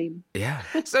that time. Yeah.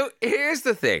 So here's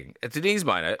the thing, Denise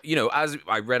Mina, as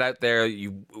I read out there,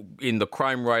 you in the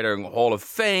Crime Writing Hall of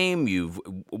Fame, you've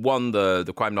won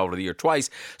the Crime Novel of the Year twice.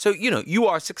 So, you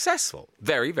are successful,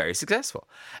 very, very successful.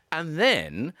 And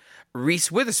then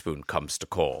Reese Witherspoon comes to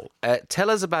call.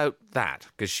 Tell us about that,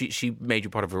 because she made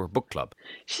you part of her book club.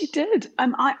 She did.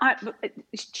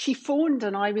 She phoned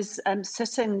and I was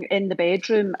sitting in the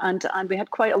bedroom and we had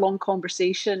quite a long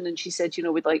conversation and she said,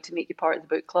 we'd like to make you part of the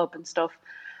book club and stuff.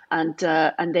 And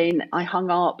then I hung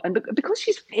up. And because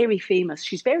she's very famous,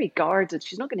 she's very guarded.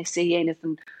 She's not going to say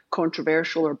anything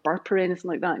controversial or burp or anything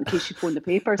like that in case she phoned the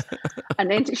papers. And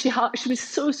then she was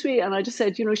so sweet. And I just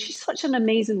said, she's such an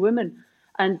amazing woman.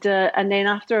 And then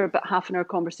after about half an hour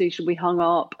conversation, we hung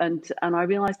up, and I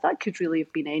realised that could really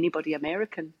have been anybody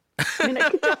American. I mean,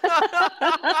 it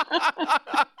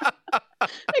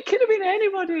could have been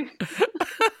anybody.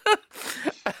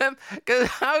 Because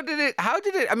how did it?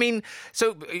 I mean,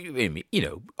 so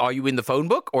are you in the phone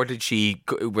book, or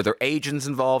were there agents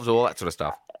involved, all that sort of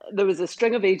stuff? There was a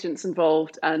string of agents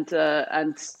involved, and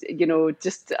it's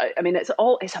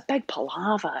a big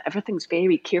palaver. Everything's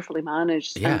very carefully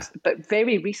managed. Yeah. But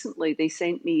very recently, they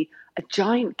sent me a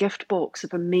giant gift box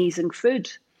of amazing food.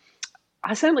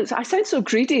 I sound so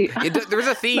greedy. There is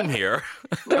a theme here.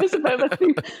 There is a bit of a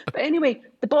theme. But anyway,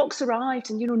 the box arrived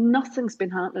and, nothing's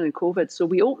been happening in COVID. So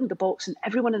we opened the box and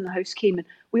everyone in the house came and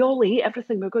we all ate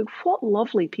everything. We were going, what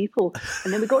lovely people.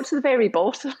 And then we got to the very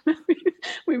bottom.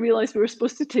 We realised I was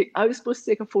supposed to take a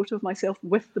photo of myself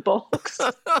with the box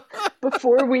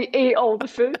before we ate all the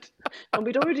food. And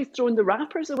we'd already thrown the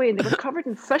wrappers away and they were covered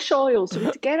in fish oil. So we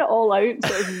had to get it all out and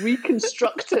sort of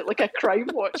reconstruct it like a crime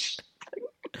watch.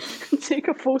 Take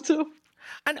a photo.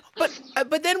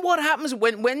 But then what happens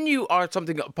when you are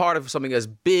part of something as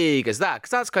big as that? Because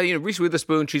that's kind of, Reese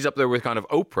Witherspoon, she's up there with kind of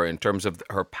Oprah in terms of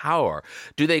her power.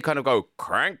 Do they kind of go,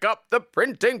 crank up the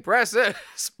printing presses,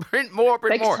 print more,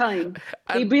 Big time.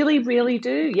 They really, really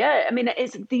do. Yeah. I mean,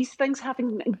 these things have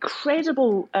an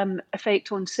incredible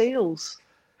effect on sales.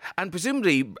 And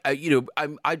presumably, I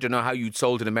don't know how you'd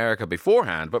sold in America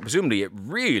beforehand, but presumably it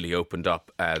really opened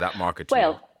up that market to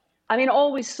you. I mean,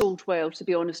 always sold well, to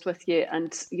be honest with you.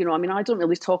 And, I don't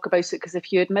really talk about it because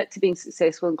if you admit to being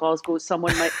successful in Glasgow,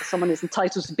 someone is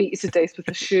entitled to beat you to death with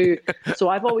a shoe. So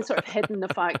I've always sort of hidden the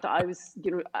fact that I was,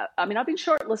 I've been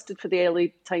shortlisted for the LA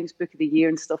Times Book of the Year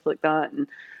and stuff like that. And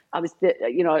I was,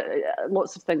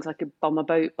 lots of things I could bum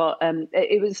about. But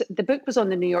the book was on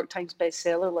the New York Times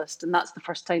bestseller list. And that's the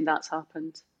first time that's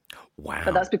happened. Wow.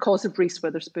 But that's because of Reese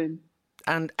Witherspoon.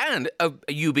 And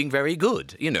you being very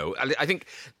good, I think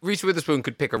Reese Witherspoon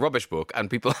could pick a rubbish book,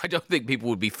 and I don't think people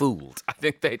would be fooled. I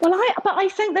think they. But I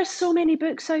think there's so many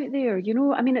books out there.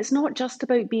 It's not just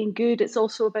about being good; it's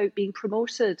also about being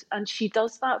promoted. And she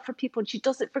does that for people, and she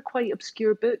does it for quite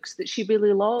obscure books that she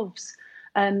really loves.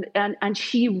 And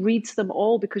she reads them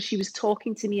all because she was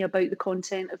talking to me about the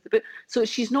content of the book. So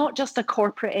she's not just a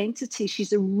corporate entity;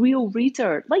 she's a real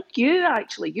reader, like you.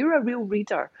 Actually, you're a real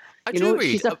reader. I do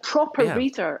read. She's a proper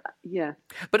reader. Yeah.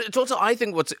 But it's also, I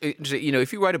think, what's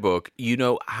if you write a book, you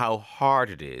know how hard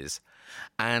it is.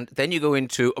 And then you go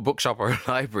into a bookshop or a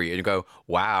library and you go,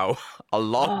 wow, a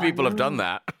lot of people have done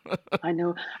that. I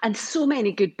know. And so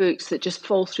many good books that just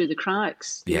fall through the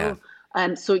cracks. You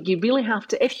know? So you really have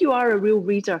to, if you are a real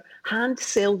reader, hand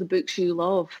sell the books you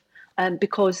love,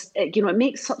 because, it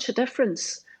makes such a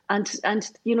difference. And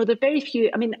there are very few,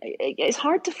 I mean, it's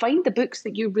hard to find the books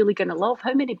that you're really going to love.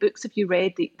 How many books have you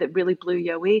read that really blew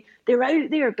you away? They're out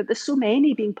there, but there's so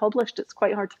many being published, it's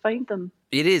quite hard to find them.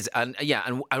 It is, and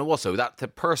also that's a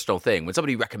personal thing. When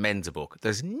somebody recommends a book,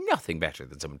 there's nothing better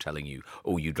than someone telling you,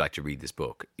 "Oh, you'd like to read this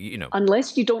book,"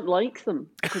 Unless you don't like them,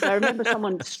 because I remember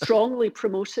someone strongly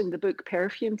promoting the book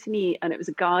Perfume to me, and it was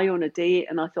a guy on a date,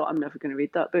 and I thought, I'm never going to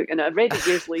read that book, and I read it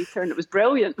years later, and it was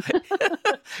brilliant.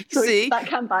 So see, that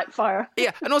can backfire.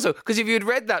 Yeah, and also because if you had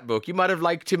read that book, you might have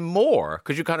liked him more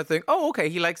because you kind of think, "Oh, okay,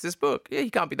 he likes this book. Yeah, he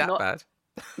can't be that bad."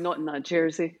 Not in that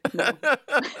jersey, no.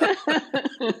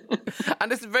 And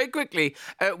listen, very quickly,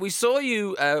 we saw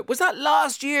you. Was that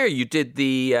last year? You did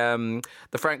the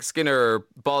Frank Skinner,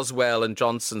 Boswell, and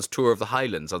Johnson's tour of the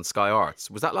Highlands on Sky Arts.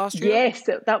 Was that last year? Yes,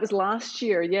 that was last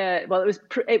year. Yeah, well,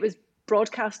 it was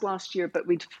broadcast last year, but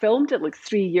we'd filmed it like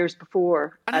 3 years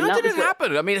before. And how did it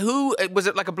happen? I mean, who was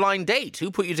it? Like a blind date?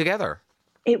 Who put you together?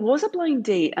 It was a blind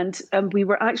date, and we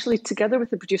were actually together with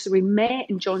the producer. We met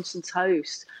in Johnson's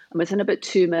house, and within about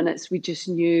 2 minutes, we just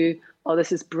knew, oh,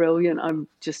 this is brilliant. I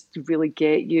just really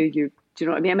get you. Do you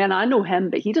know what I mean? I mean, I know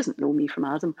him, but he doesn't know me from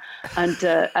Adam. And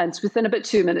within about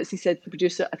 2 minutes, he said to the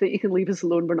producer, I think you can leave us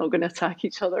alone. We're not going to attack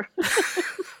each other.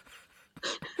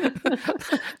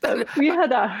 We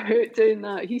had a hoot doing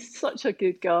that. He's such a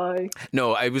good guy.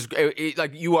 No,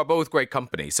 like you are both great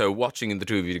company. So watching the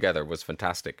two of you together was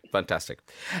fantastic. Fantastic.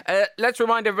 Let's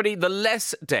remind everybody, The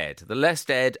Less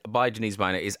Dead by Denise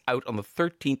Mina is out on the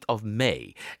 13th of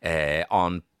May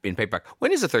in paperback.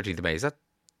 When is the 13th of May? Is that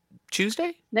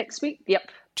Tuesday? Next week?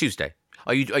 Yep. Tuesday.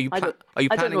 Are you planning? I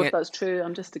don't know if that's true.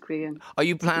 I'm just agreeing. Are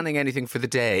you planning anything for the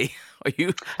day?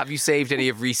 Have you saved any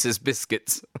of Reese's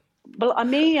biscuits? Well, I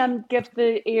may give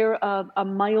the air a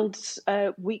mild,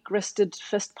 weak-wristed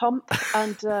fist pump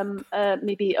and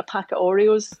maybe a pack of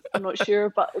Oreos. I'm not sure,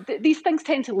 but these things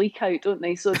tend to leak out, don't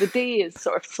they? So the day is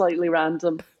sort of slightly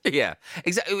random. Yeah,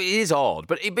 exactly. It is odd,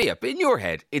 but in your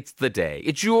head, it's the day.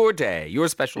 It's your day, your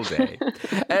special day.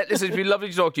 Listen, it's been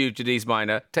lovely to talk to you, Denise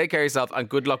Mina. Take care of yourself, and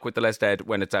good luck with The Less Dead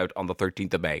when it's out on the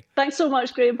 13th of May. Thanks so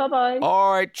much, Graham. Bye-bye.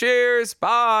 All right, cheers.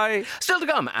 Bye. Still to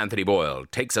come, Anthony Boyle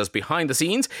takes us behind the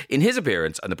scenes in his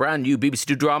appearance on the brand new BBC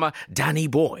Two drama, Danny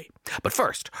Boy. But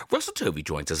first, Russell Tovey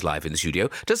joins us live in the studio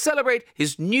to celebrate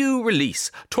his new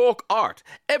release, Talk Art.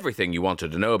 Everything you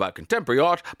wanted to know about contemporary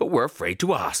art, but we're afraid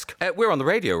to ask. We're on the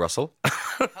radio, Russell.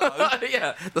 Hello.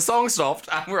 Yeah, the song stopped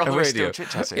and we're on the radio. Still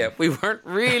chit-chatting? Yeah, we weren't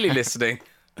really listening.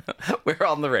 We're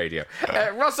on the radio.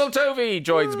 Russell Tovey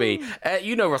joins me.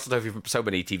 You know Russell Tovey from so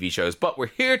many TV shows, but we're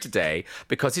here today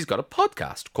because he's got a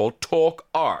podcast called Talk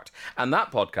Art. And that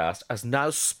podcast has now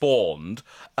spawned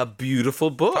a beautiful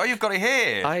book. Oh, you've got it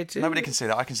here. I do. Nobody can see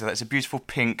that. I can see that. It's a beautiful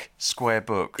pink square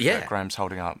book that Graham's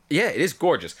holding up. Yeah, it is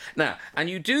gorgeous. Now, and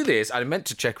you do this, I meant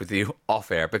to check with you off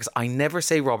air because I never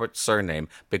say Robert's surname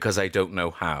because I don't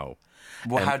know how.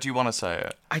 Well, how do you want to say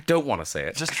it? I don't want to say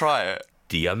it. Just try it.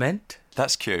 Diamant?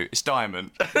 That's cute. It's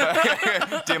Diamond.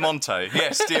 Diamante.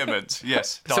 Yes, Diamond.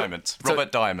 Yes, Diamond.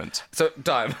 Robert Diamond. So,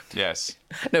 Diamond. Yes.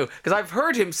 No, because I've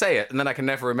heard him say it and then I can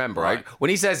never remember. Right. When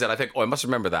he says it, I think, I must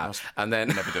remember that. And then...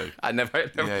 Never do. I never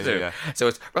do. Yeah. So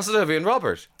it's Russell Tovey and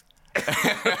Robert.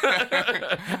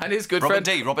 And his good friend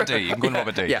Robert D. You can call him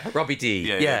Robert D. Yeah, Robbie D.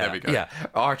 Yeah, there we go. Yeah,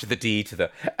 R to the D to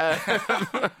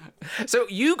the. So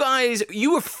you guys,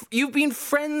 you've been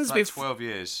friends like before 12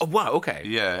 years. Oh wow, okay.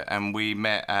 Yeah, and we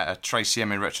met at a Tracy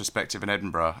Emin retrospective in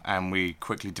Edinburgh, and we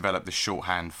quickly developed this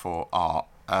shorthand for art,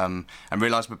 and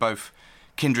realised we're both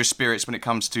kindred spirits when it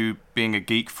comes to being a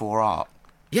geek for art.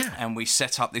 Yeah, and we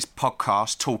set up this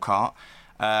podcast, Talk Art.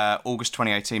 August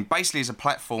 2018, basically as a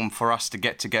platform for us to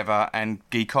get together and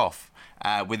geek off.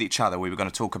 with each other. We were going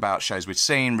to talk about shows we'd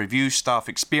seen, review stuff,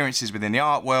 experiences within the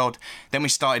art world. Then we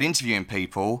started interviewing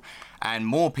people, and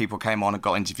more people came on and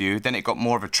got interviewed. Then it got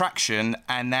more of a traction,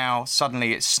 and now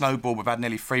suddenly it's snowballed. We've had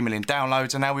nearly 3 million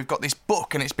downloads, and now we've got this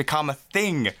book, and it's become a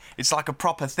thing. It's like a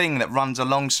proper thing that runs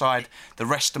alongside the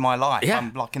rest of my life. Yeah.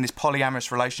 I'm like in this polyamorous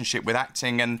relationship with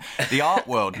acting and the art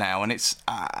world now, and it's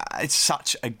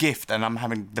such a gift, and I'm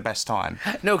having the best time.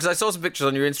 No, because I saw some pictures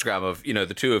on your Instagram of,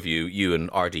 the two of you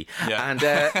and Artie, and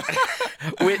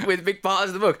with big parts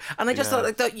of the book. And I just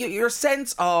thought like your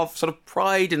sense of sort of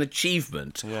pride and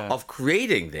achievement of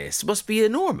creating this must be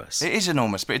enormous. It is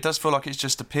enormous, but it does feel like it's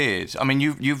just appeared. I mean,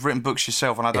 you've written books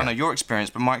yourself, and I don't know your experience,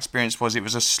 but my experience was it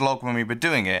was a slog when we were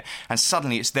doing it, and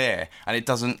suddenly it's there, and it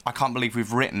doesn't. I can't believe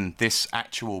we've written this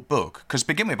actual book. Because to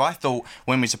begin with, I thought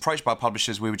when we was approached by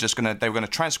publishers, they were going to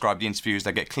transcribe the interviews,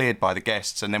 they get cleared by the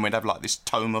guests, and then we'd have like this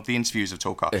tome of the interviews of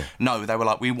Talk Art. No, they were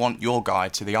like, we want your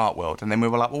guide to the art world, and then we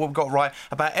were like, well, we've got to write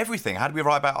about everything. How do we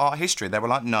write about art history? They were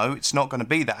like, no, it's not going to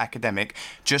be that academic.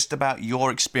 Just about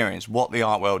your experience, what the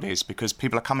art world is, because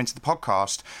people are coming to the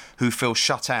podcast who feel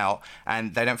shut out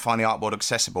and they don't find the art world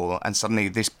accessible, and suddenly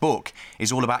this book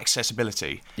is all about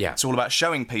accessibility. It's all about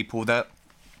showing people that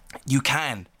you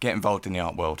can get involved in the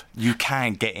art world. You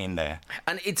can get in there.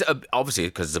 And it's obviously,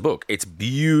 because it's a book, it's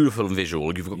beautiful and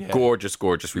visual. You've got gorgeous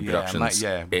reproductions.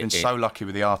 We've been so lucky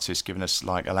with the artists giving us,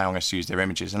 like, allowing us to use their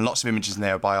images. And lots of images in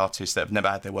there are by artists that have never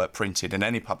had their work printed in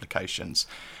any publications.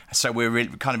 So we're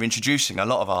really kind of introducing a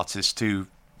lot of artists to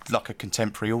like a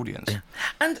contemporary audience.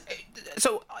 And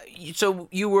so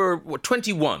you were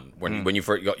 21 when you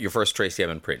first got your first Tracy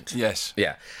Emin print. Yes.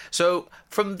 Yeah. So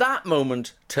from that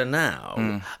moment to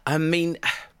now, I mean,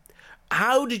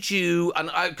 how did you? And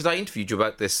because I interviewed you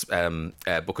about this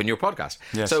book on your podcast.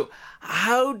 Yes. So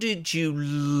how did you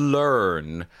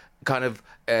learn kind of?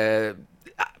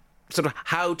 Sort of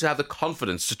how to have the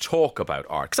confidence to talk about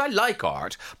art, because I like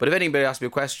art, but if anybody asks me a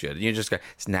question, you just go,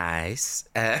 "It's nice.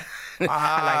 I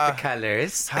like the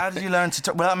colours." How did you learn to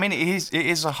talk? Well, I mean, it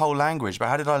is a whole language, but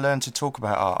how did I learn to talk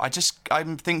about art? I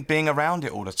think being around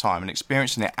it all the time and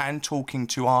experiencing it, and talking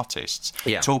to artists,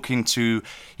 talking to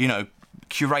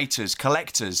curators,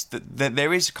 collectors, that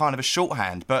there is kind of a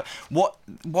shorthand. But what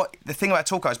the thing about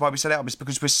Talk Art is why we set it up is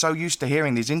because we're so used to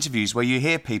hearing these interviews where you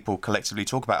hear people collectively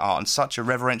talk about art in such a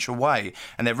reverential way,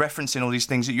 and they're referencing all these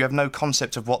things that you have no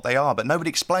concept of what they are, but nobody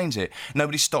explains it.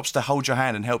 Nobody stops to hold your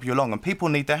hand and help you along, and people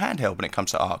need their hand held when it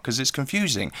comes to art because it's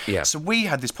confusing. So we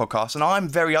had this podcast, and I'm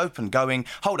very open, going,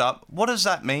 hold up, what does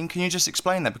that mean? Can you just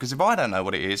explain that? Because if I don't know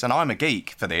what it is, and I'm a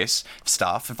geek for this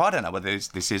stuff, if I don't know what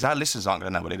this is, our listeners aren't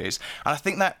going to know what it is. And I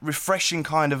think that refreshing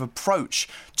kind of approach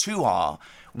to art,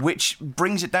 which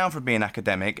brings it down from being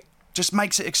academic, just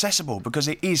makes it accessible, because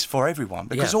it is for everyone.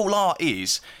 Because all art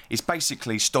is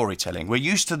basically storytelling. We're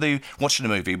used to watching a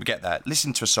movie, we get that.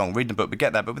 Listening to a song, reading a book, we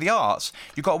get that. But with the arts,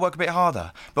 you've got to work a bit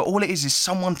harder. But all it is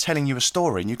someone telling you a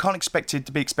story, and you can't expect it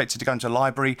to be expected to go into a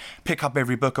library, pick up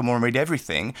every book and want to read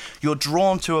everything. You're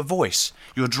drawn to a voice.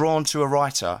 You're drawn to a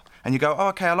writer. And you go, oh,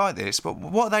 okay, I like this, but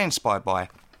what are they inspired by?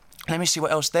 Let me see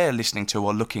what else they're listening to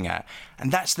or looking at.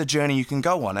 And that's the journey you can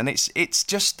go on. And it's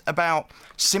just about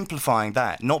simplifying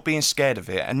that, not being scared of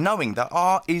it, and knowing that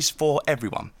art is for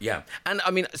everyone. Yeah. And I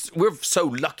mean, we're so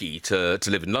lucky to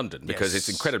live in London because it's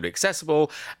incredibly accessible.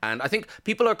 And I think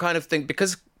people are kind of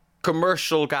because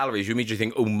commercial galleries, you immediately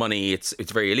think, oh, money, it's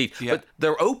very elite. But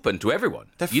they're open to everyone.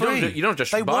 They're free. You don't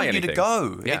just they buy want anything. You to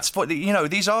go. Yeah. It's for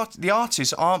the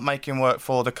artists aren't making work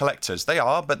for the collectors. They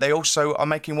are, but they also are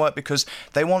making work because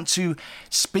they want to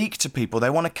speak to people. They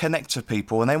want to connect to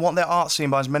people, and they want their art seen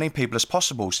by as many people as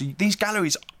possible. So these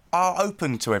galleries are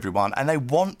open to everyone, and they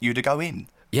want you to go in.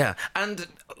 Yeah, and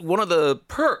one of the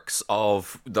perks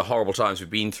of the horrible times we've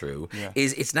been through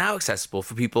is it's now accessible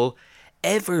for people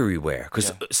everywhere,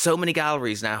 because so many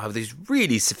galleries now have these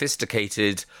really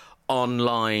sophisticated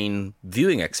online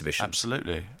viewing exhibitions.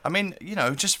 Absolutely. I mean,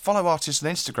 just follow artists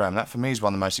on Instagram. That for me is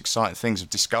one of the most exciting things of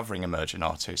discovering emerging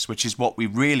artists, which is what we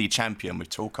really champion with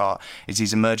Talk Art, is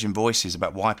these emerging voices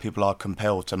about why people are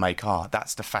compelled to make art.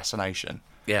 That's the fascination.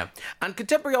 Yeah. And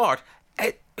contemporary art,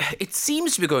 it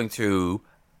seems to be going through,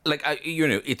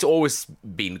 it's always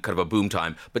been kind of a boom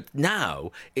time, but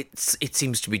now it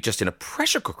seems to be just in a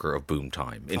pressure cooker of boom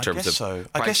time in terms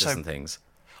of prices and things.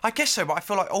 I guess so, but I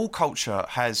feel like all culture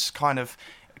has kind of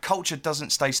culture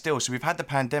doesn't stay still. So we've had the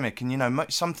pandemic, and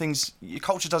some things,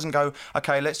 culture doesn't go,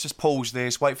 okay, let's just pause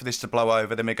this, wait for this to blow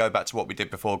over, then we go back to what we did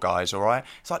before, guys, all right?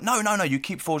 It's like, no, you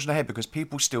keep forging ahead, because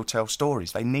people still tell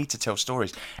stories. They need to tell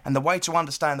stories. And the way to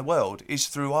understand the world is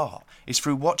through art. It's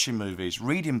through watching movies,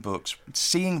 reading books,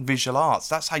 seeing visual arts.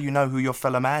 That's how you know who your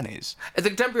fellow man is. The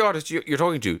contemporary artists you're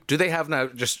talking to, do they have now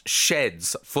just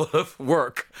sheds full of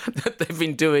work that they've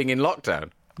been doing in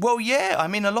lockdown? Well, yeah. I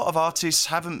mean, a lot of artists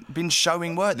haven't been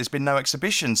showing work. There's been no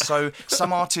exhibitions. So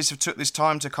some artists have took this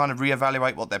time to kind of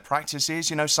reevaluate what their practice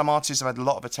is. Some artists have had a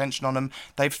lot of attention on them.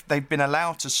 They've been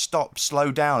allowed to stop,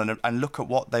 slow down, and look at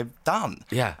what they've done.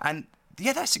 Yeah. And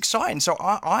yeah, that's exciting. So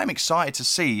I'm excited to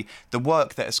see the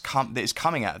work that is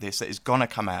coming out of this, that is going to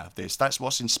come out of this. That's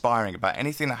what's inspiring about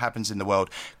anything that happens in the world.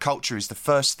 Culture is the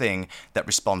first thing that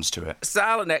responds to it.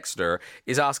 Sal in Exeter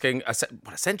is asking,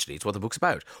 well, essentially, it's what the book's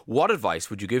about. What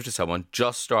advice would you give to someone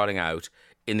just starting out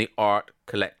in the art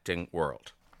collecting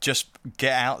world? Just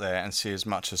get out there and see as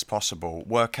much as possible.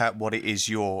 Work out what it is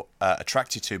you're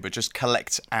attracted to, but just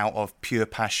collect out of pure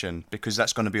passion, because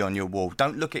that's going to be on your wall.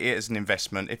 Don't look at it as an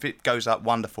investment. If it goes up,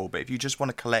 wonderful. But if you just want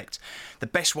to collect, the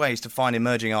best way is to find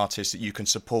emerging artists that you can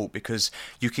support, because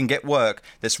you can get work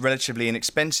that's relatively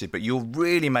inexpensive, but you're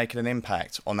really making an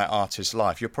impact on that artist's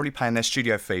life. You're probably paying their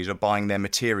studio fees or buying their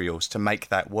materials to make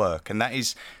that work. And that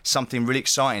is something really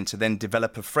exciting, to then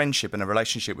develop a friendship and a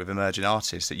relationship with emerging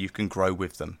artists that you can grow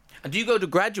with them. And do you go to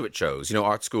graduate shows,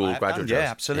 art school graduate shows? Yeah,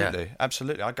 absolutely. Yeah.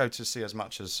 Absolutely. I go to see as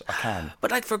much as I can.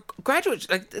 But for graduates,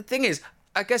 the thing is,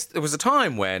 I guess there was a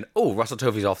time when, Russell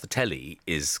Tovey's off the telly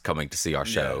is coming to see our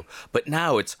show. Yeah. But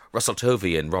now it's Russell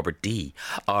Tovey and Robert D.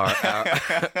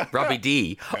 Robbie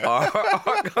D. are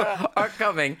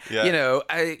coming. Yeah.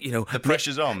 The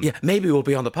pressure's on. Yeah, maybe we'll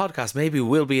be on the podcast. Maybe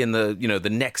we'll be in the, the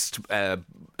next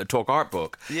Talk Art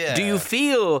book. Yeah. Do you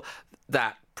feel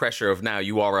that pressure of now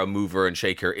you are a mover and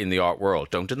shaker in the art world?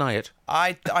 Don't deny it.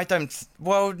 I don't.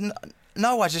 Well,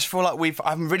 no, I just feel like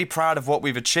I'm really proud of what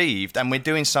we've achieved, and we're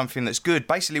doing something that's good.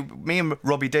 Basically, me and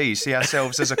Robbie D see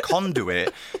ourselves as a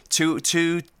conduit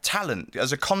to talent,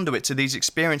 as a conduit to these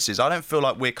experiences. I don't feel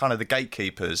like we're kind of the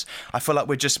gatekeepers. I feel like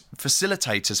we're just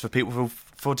facilitators for people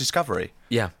for discovery.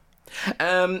 Yeah.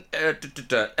 Jill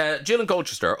in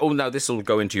Colchester. Now this will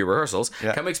go into your rehearsals.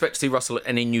 Yeah. Can we expect to see Russell at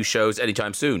any new shows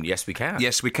anytime soon? Yes, we can.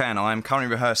 Yes, we can. I'm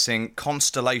currently rehearsing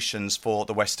Constellations for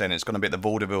the West End. It's going to be at the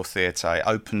Vaudeville Theatre. It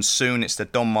opens soon. It's the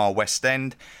Donmar West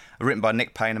End. Written by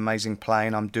Nick Payne, amazing play.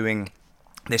 And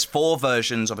there's 4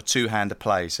 versions of a 2-hander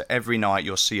play. So every night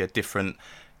you'll see a different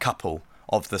couple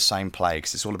of the same play,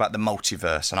 because it's all about the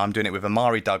multiverse, and I'm doing it with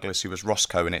Amari Douglas, who was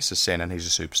Roscoe in It's a Sin, and he's a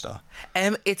superstar.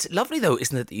 It's lovely though,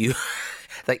 isn't it, that you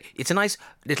it's a nice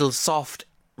little soft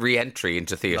re-entry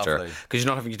into theatre, because you're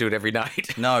not having to do it every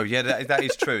night. No, yeah, that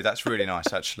is true. That's really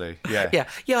nice, actually. Yeah,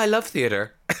 I love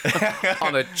theatre.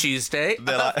 On a Tuesday,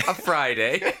 a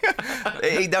Friday.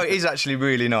 It is actually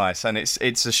really nice, and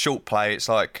it's a short play. It's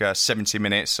like 70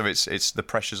 minutes, so it's the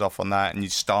pressure's off on that, and you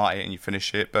start it and you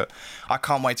finish it. But I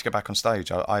can't wait to get back on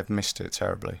stage. I've missed it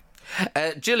terribly.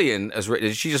 Gillian has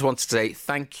written, she just wants to say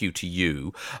thank you to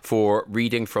you for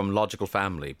reading from Logical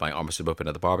Family by Armistead Buppin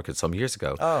at the Barbican some years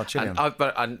ago. Oh, Gillian.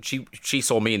 And she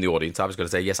saw me in the audience. I was going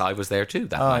to say, yes, I was there too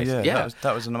that night. Yeah.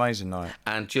 That was an amazing night.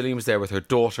 And Gillian was there with her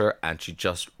daughter, and she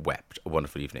just wept. A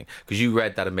wonderful evening. Because you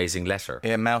read that amazing letter.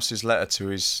 Yeah, Mouse's letter to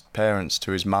his parents,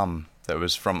 to his mum, that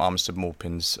was from Armistead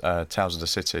Maupin's Tales of the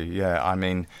City. Yeah,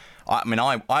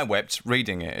 I wept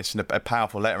reading it. It's a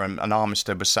powerful letter, and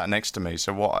Armistead was sat next to me,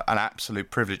 so what an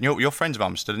absolute privilege. You're friends with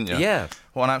Armistead, aren't you? Yeah.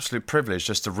 What an absolute privilege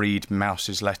just to read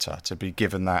Mouse's letter, to be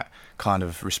given that kind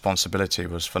of responsibility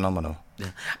was phenomenal.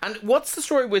 Yeah. And what's the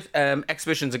story with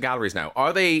exhibitions and galleries now?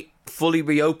 Are they fully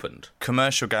reopened?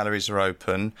 Commercial galleries are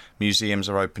open, museums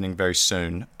are opening very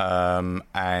soon,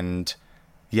 and...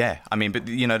 Yeah, but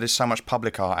there's so much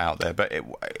public art out there, but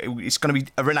it's going to be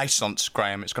a renaissance,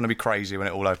 Graham. It's going to be crazy when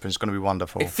it all opens. It's going to be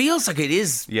wonderful. It feels like it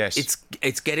is. Yes.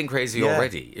 It's getting crazy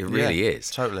already. It really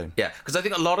is. Totally. Yeah, because I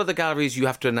think a lot of the galleries you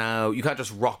can't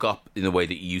just rock up in the way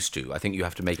that you used to. I think you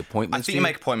have to make appointments. I think you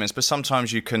make appointments, but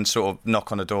sometimes you can sort of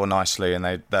knock on the door nicely and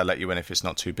they'll let you in if it's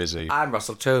not too busy. I'm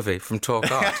Russell Tovey from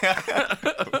Talk Art.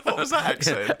 What was that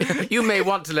accent? You may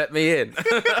want to let me in.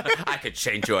 I could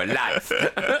change your life.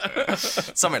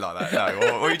 Something like that,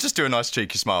 no. Or you just do a nice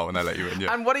cheeky smile when they let you in,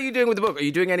 yeah. And what are you doing with the book? Are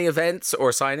you doing any events or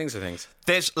signings or things?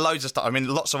 There's loads of stuff.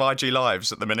 Lots of IG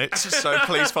Lives at the minute, so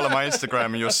please follow my Instagram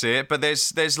and you'll see it. But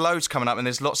there's loads coming up, and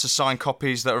there's lots of signed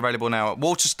copies that are available now at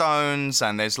Waterstones,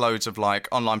 and there's loads of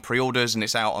online pre-orders, and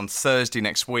it's out on Thursday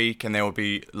next week, and there will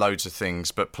be loads of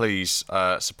things. But please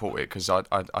support it, because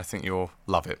I think you'll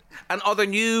love it. And are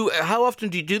there how often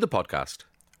do you do the podcast?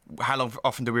 how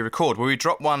often do we record? Well, we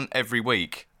drop one every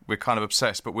week. We're kind of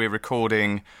obsessed, but we're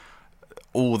recording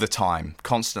all the time,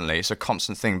 constantly. It's a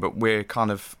constant thing, but we're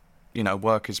kind of,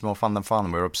 work is more fun than fun,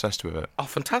 and we're obsessed with it. Oh,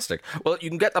 fantastic. Well, you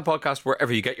can get that podcast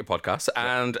wherever you get your podcasts,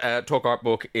 and Talk Art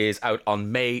Book is out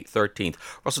on May 13th.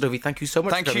 Russell Tovey, thank you so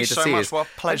much for coming in to see us. Thank you so much. What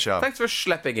a pleasure. Thanks for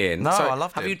schlepping in. No, I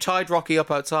loved it. Have you tied Rocky up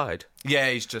outside?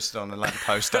 Yeah, he's just on a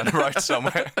lamppost down the road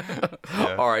somewhere.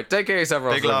 Yeah. All right, take care of yourself,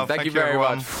 Russell. Big love. Thank you very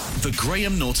much. The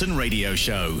Graham Norton Radio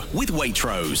Show with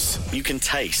Waitrose. You can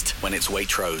taste when it's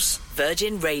Waitrose.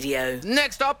 Virgin Radio.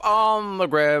 Next up on the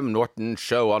Graham Norton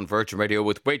Show on Virgin Radio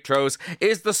with Waitrose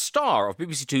is the star of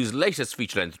BBC Two's latest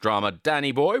feature-length drama,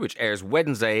 Danny Boy, which airs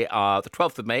Wednesday, the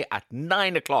 12th of May at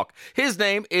 9 o'clock. His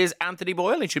name is Anthony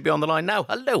Boyle. He should be on the line now.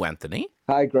 Hello, Anthony.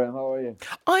 Hi, Graham. How are you?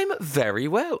 I'm very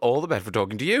well. All the better for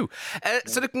talking to you.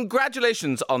 So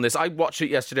congratulations on this. I watched it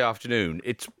yesterday afternoon.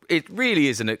 It really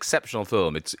is an exceptional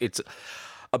film. It's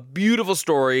a beautiful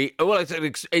story. Well,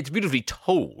 it's beautifully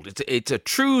told. It's a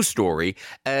true story.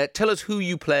 Tell us who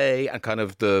you play and kind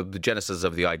of the genesis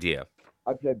of the idea.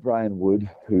 I played Brian Wood,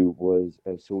 who was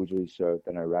a soldier who served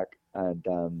in Iraq, and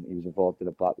he was involved in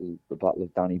the Battle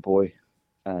of Danny Boy.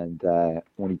 And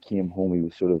when he came home, he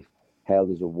was sort of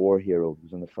hailed as a war hero. He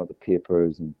was on the front of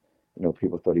papers, and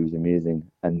people thought he was amazing.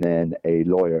 And then a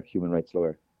lawyer, human rights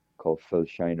lawyer, called Phil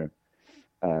Shiner,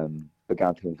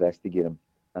 began to investigate him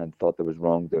and thought there was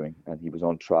wrongdoing. And he was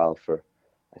on trial for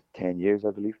 10 years,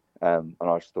 I believe. And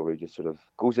our story just sort of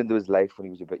goes into his life when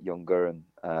he was a bit younger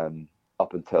and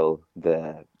up until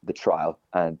the trial.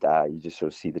 And you just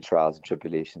sort of see the trials and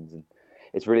tribulations. And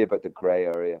it's really about the grey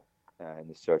area in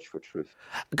the search for truth.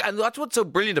 And that's what's so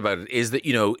brilliant about it, is that,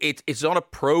 it's not a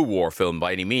pro-war film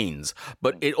by any means,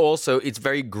 but it's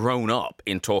very grown up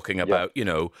in talking about,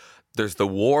 there's the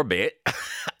war bit.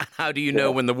 How do you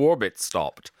know when the war bit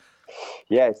stopped?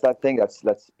 Yeah, it's that thing that's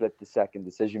split the second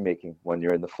decision making when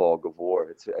you're in the fog of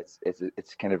war.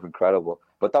 It's kind of incredible.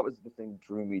 But that was the thing that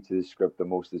drew me to the script the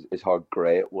most, is how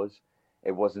grey it was.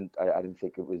 It wasn't. I didn't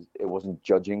think it wasn't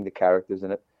judging the characters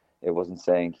in it. It wasn't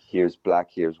saying here's black,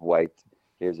 here's white,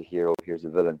 here's a hero, here's a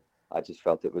villain. I just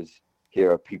felt it was,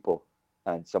 here are people,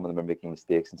 and some of them are making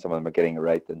mistakes and some of them are getting it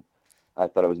right. And I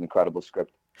thought it was an incredible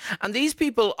script. And these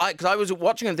people, because I was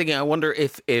watching and thinking, I wonder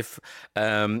if is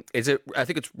it? I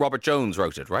think it's Robert Jones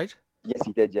wrote it, right? Yes,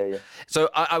 he did. Yeah. So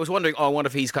I was wondering, I wonder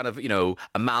if he's kind of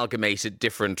amalgamated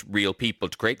different real people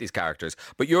to create these characters.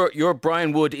 But your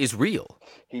Brian Wood is real.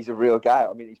 He's a real guy.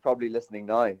 I mean, he's probably listening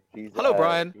now. Hello,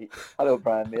 Brian. Hello,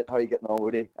 Brian, mate. How are you getting on,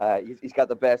 Woody? He's got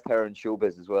the best hair in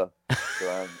showbiz as well.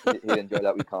 So he'll enjoy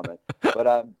that wee comment.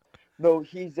 But no,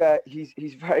 he's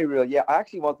very real. Yeah, I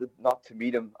actually wanted not to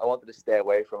meet him. I wanted to stay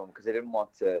away from him because I didn't want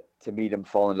to meet him,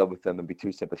 fall in love with him, and be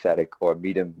too sympathetic, or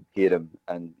meet him, hate him,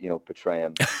 and portray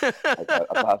him a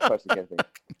bad person kind of thing.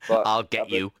 But I'll get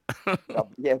you.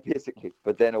 Yeah, basically.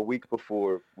 But then a week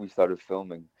before we started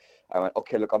filming, I went,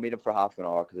 okay, look, I'll meet him for half an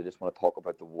hour because I just want to talk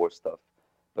about the war stuff.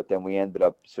 But then we ended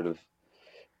up sort of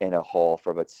in a hall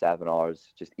for about 7 hours,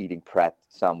 just eating Pret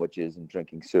sandwiches and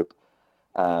drinking soup.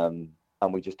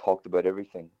 And we just talked about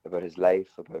everything, about his life,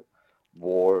 about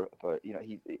war, about,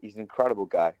 he's an incredible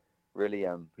guy. Really,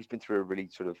 he's been through a really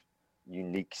sort of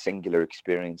unique, singular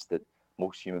experience that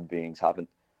most human beings haven't.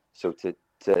 So to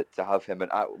have him,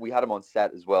 and we had him on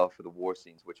set as well for the war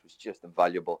scenes, which was just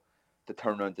invaluable, to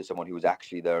turn around to someone who was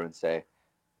actually there and say,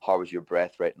 how was your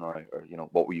breath right now? Or,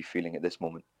 what were you feeling at this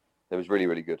moment? It was really,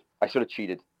 really good. I sort of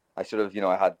cheated. I sort of,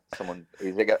 I had someone,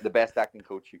 he's like the best acting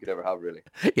coach you could ever have, really.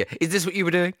 Yeah. Is this what you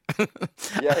were doing?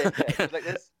 Yeah. It was like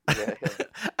this. Yeah.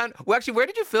 And, well, actually, where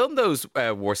did you film those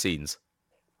war scenes?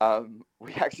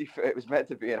 It was meant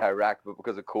to be in Iraq, but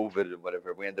because of COVID and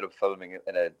whatever, we ended up filming it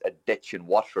in a ditch in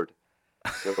Watford.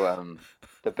 So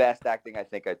the best acting I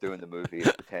think I do in the movie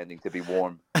is pretending to be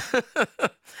warm.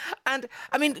 And,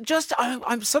 I mean,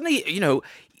 I'm suddenly,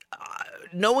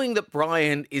 knowing that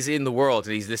Brian is in the world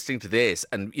and he's listening to this,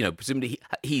 and presumably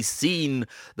he's seen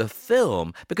the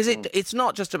film, because it's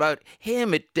not just about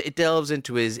him. It delves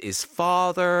into his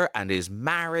father and his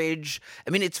marriage.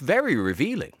 I mean, it's very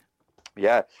revealing.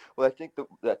 Yeah, well, I think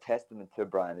the testament to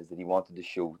Brian is that he wanted to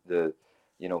show the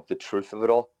truth of it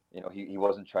all. He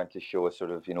wasn't trying to show a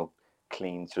sort of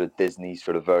clean sort of Disney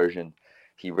sort of version.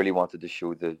 He really wanted to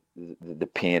show the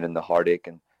pain and the heartache.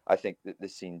 And I think that the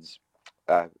scenes.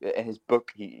 In his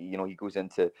book, he goes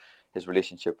into his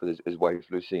relationship with his wife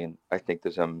Lucy, and I think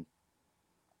there's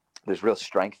real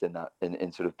strength in that,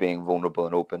 in sort of being vulnerable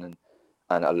and open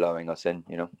and allowing us in.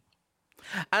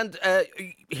 And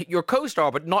your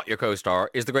co-star, but not your co-star,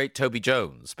 is the great Toby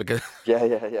Jones. Because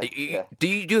Yeah. Do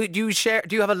you share?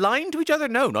 Do you have a line to each other?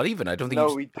 No, not even. I don't think.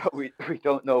 No, we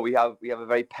don't know. We have a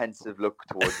very pensive look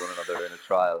towards one another in a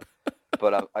trial.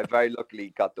 But I very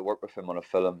luckily got to work with him on a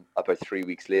film about 3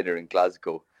 weeks later in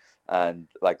Glasgow, and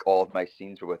like all of my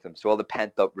scenes were with him. So all the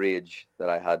pent up rage that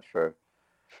I had for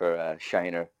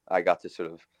Shiner, I got to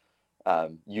sort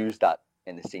of use that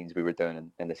in the scenes we were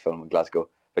doing in this film in Glasgow.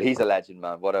 But he's a legend,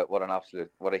 man. What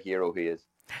a hero he is.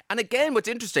 And again, what's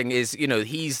interesting is,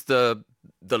 he's the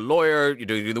lawyer,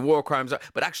 doing the war crimes,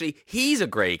 but actually he's a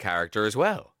grey character as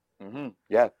well. Mm-hmm.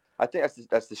 Yeah, I think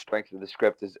that's the strength of the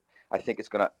script. Is I think it's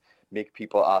gonna make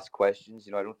people ask questions.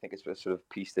 I don't think it's a sort of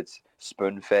piece that's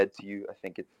spoon fed to you. I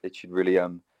think it should really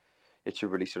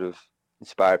sort of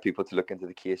inspire people to look into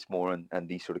the case more and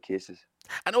these sort of cases.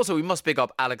 And also, we must big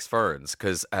up Alex Ferns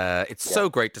because it's so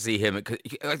great to see him.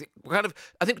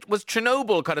 I think was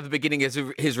Chernobyl kind of the beginning of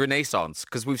his renaissance,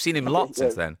 because we've seen him lots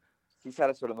since then. He's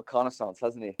had a sort of reconnaissance,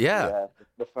 hasn't he? Yeah,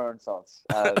 the Fernsance.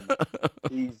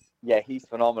 He's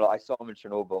phenomenal. I saw him in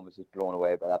Chernobyl and was just blown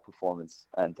away by that performance.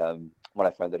 And when I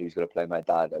found out he was going to play my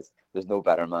dad, there's no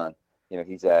better man.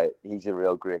 He's a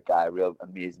real great guy, real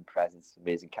amazing presence,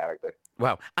 amazing character.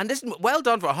 Wow. And listen, well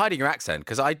done for hiding your accent,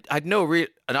 because I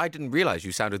didn't realise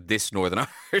you sounded this Northern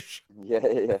Irish.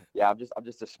 Yeah. I'm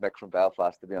just a smick from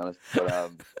Belfast, to be honest.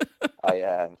 But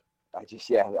I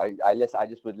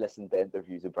just would listen to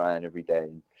interviews of Brian every day,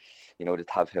 and just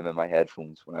have him in my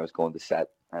headphones when I was going to set.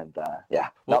 And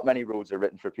not many roads are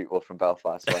written for people from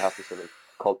Belfast, so I have to sort of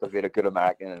cultivate a good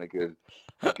American and a good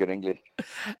English.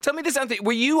 Tell me this, Anthony.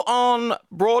 Were you on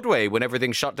Broadway when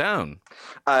everything shut down?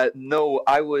 No,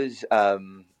 I was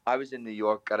in New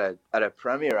York at a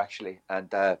premiere actually, and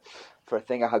for a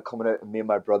thing I had coming out, and me and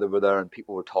my brother were there, and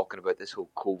people were talking about this whole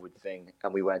COVID thing,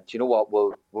 and we went, you know what?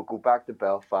 We'll go back to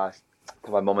Belfast,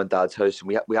 to my mum and dad's house,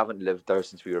 and we haven't lived there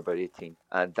since we were about 18,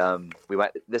 and we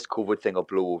went, this COVID thing will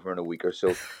blow over in a week or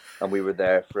so, and we were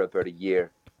there for about a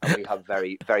year, and we have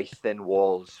very, very thin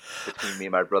walls between me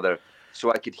and my brother,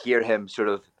 so I could hear him sort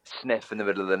of sniff in the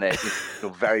middle of the night,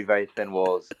 very, very thin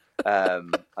walls,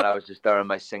 and I was just there in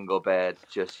my single bed,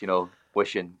 just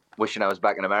wishing I was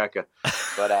back in America,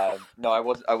 but no, I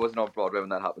wasn't on Broadway when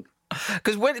that happened.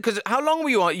 Because how long were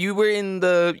you on?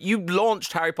 You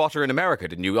launched Harry Potter in America,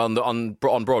 didn't you? On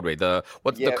Broadway, the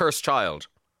Cursed Child.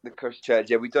 The Cursed Child,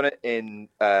 yeah, we've done it in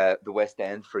the West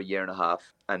End for a year and a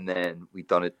half, and then we've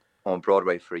done it on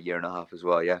Broadway for a year and a half as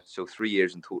well. Yeah, so 3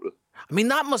 years in total. I mean,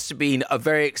 that must have been a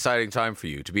very exciting time for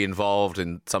you to be involved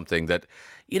in something that,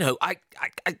 I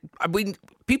mean,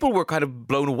 people were kind of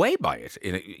blown away by it.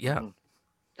 Yeah,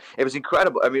 it was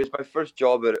incredible. I mean, it was my first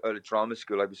job at a drama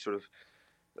school. I was sort of.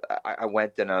 I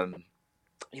went and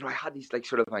I had these like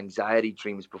sort of anxiety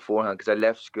dreams beforehand because I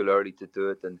left school early to do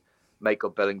it, and Michael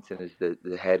Billington is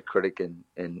the head critic in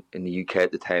the UK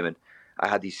at the time, and I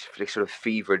had these like sort of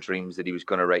fever dreams that he was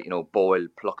going to write, Boyle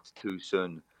plucked too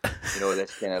soon,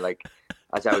 this kind of like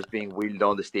as I was being wheeled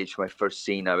on the stage for my first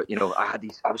scene, I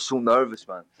was so nervous,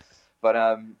 man, but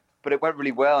it went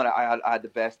really well, and I had the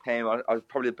best time. I was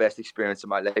probably the best experience of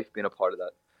my life being a part of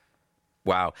that.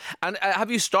 Wow. And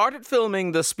have you started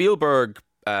filming the Spielberg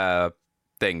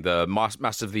thing, the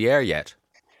Master of the Air yet?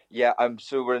 Yeah,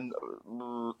 so we're in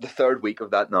the third week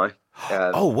of that now.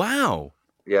 Oh, wow.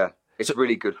 Yeah, it's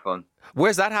really good fun.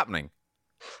 Where's that happening?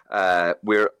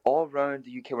 We're all around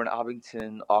the UK. We're in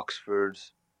Abington, Oxford,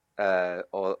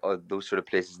 all those sort of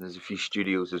places, and there's a few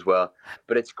studios as well.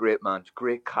 But it's great, man. It's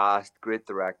great cast, great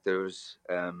directors.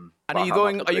 And are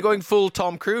you going full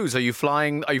Tom Cruise? Are you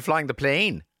flying the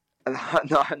plane?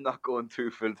 No, I'm not going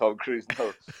too full Tom Cruise.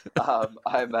 No,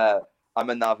 I'm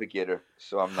a navigator,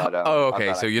 so I'm not.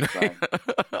 Okay. So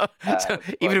so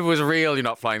even if it was real, you're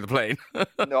not flying the plane.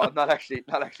 No, I'm not actually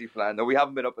flying. No, we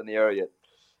haven't been up in the air yet.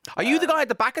 Are you the guy at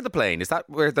the back of the plane? Is that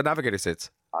where the navigator sits?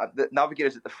 The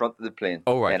navigator's at the front of the plane.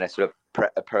 Oh, right. And a sort of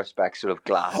a perspex sort of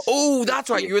glass. Oh,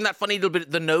 that's right. You're in that funny little bit,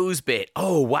 the nose bit.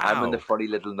 Oh, wow. I'm in the funny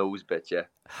little nose bit, yeah.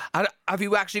 And have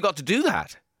you actually got to do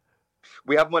that?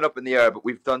 We haven't went up in the air, but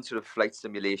we've done sort of flight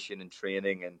simulation and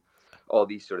training and all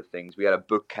these sort of things. We had a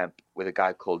boot camp with a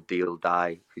guy called Dale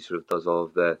Dye, who sort of does all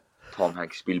of the Tom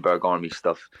Hanks Spielberg Army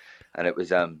stuff. And it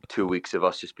was 2 weeks of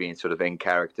us just being sort of in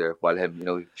character while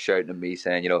him, shouting at me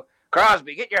saying,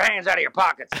 Crosby, get your hands out of your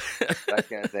pockets, that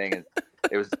kind of thing. And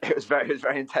it was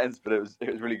very intense, but it was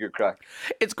really good crack.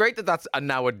 It's great that that's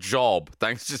now a job,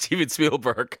 thanks to Steven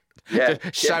Spielberg. Yeah,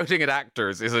 shouting at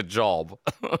actors is a job.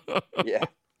 Yeah.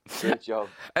 Great job.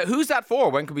 Who's that for?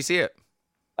 When can we see it?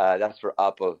 That's for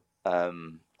Apple.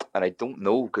 And I don't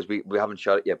know, because we haven't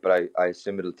shot it yet, but I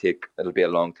assume it'll be a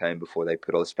long time before they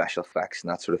put all the special effects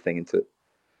and that sort of thing into it.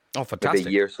 Oh, fantastic. Maybe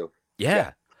a year or so.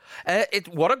 Yeah.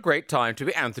 What a great time to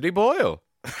be Anthony Boyle.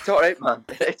 It's all right, man.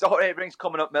 It's all right. Everything's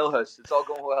coming up Millhouse. It's all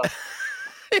going well.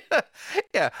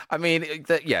 Yeah, I mean,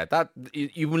 that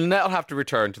you will now have to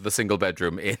return to the single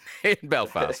bedroom in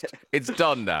Belfast. It's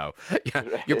done now. Yeah,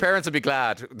 your parents will be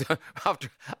glad. After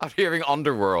hearing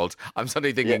Underworld, I'm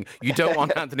suddenly thinking you don't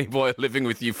want Anthony Boyle living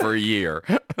with you for a year.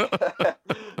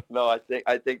 No,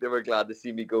 I think they were glad to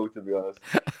see me go, to be honest.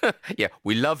 Yeah,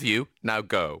 we love you. Now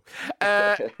go.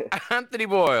 Anthony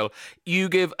Boyle, you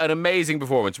give an amazing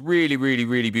performance. Really, really,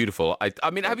 really beautiful.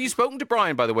 I mean, have you spoken to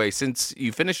Brian, by the way, since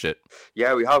you finished it?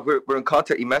 Yeah, we have. We're in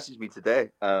contact. He messaged me today.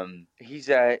 He's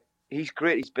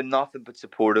great. He's been nothing but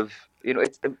supportive. You know,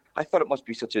 I thought it must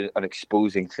be such an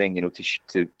exposing thing, you know,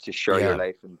 to share your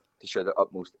life and to share the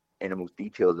innermost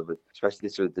details of it, especially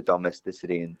sort of the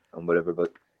domesticity and whatever.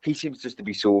 But he seems just to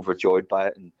be so overjoyed by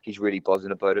it, and he's really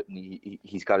buzzing about it. And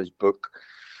he's got his book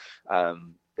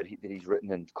that he's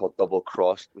written and called Double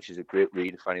Crossed, which is a great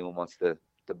read if anyone wants to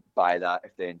buy that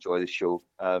if they enjoy the show.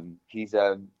 He's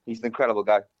an incredible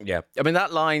guy. Yeah, I mean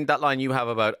that line you have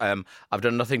about I've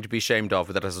done nothing to be ashamed of,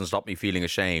 but that doesn't stop me feeling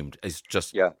ashamed is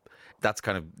just that's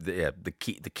kind of the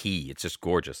key. It's just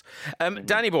gorgeous.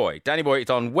 Danny Boy, it's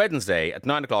on Wednesday at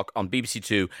 9:00 on BBC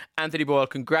Two. Anthony Boyle,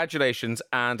 congratulations,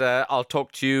 and I'll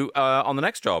talk to you on the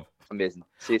next job. Amazing.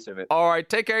 See you soon, mate. All right,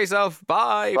 take care of yourself.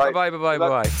 Bye.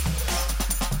 Bye.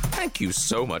 Thank you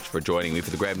so much for joining me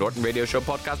for the Graham Norton Radio Show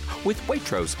podcast with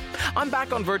Waitrose. I'm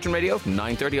back on Virgin Radio from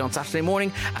 9:30 on Saturday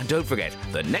morning, and don't forget,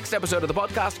 the next episode of the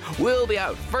podcast will be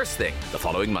out first thing the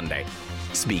following Monday.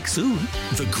 Speak soon.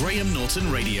 The Graham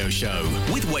Norton Radio Show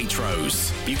with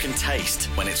Waitrose. You can taste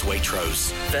when it's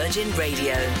Waitrose. Virgin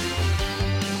Radio.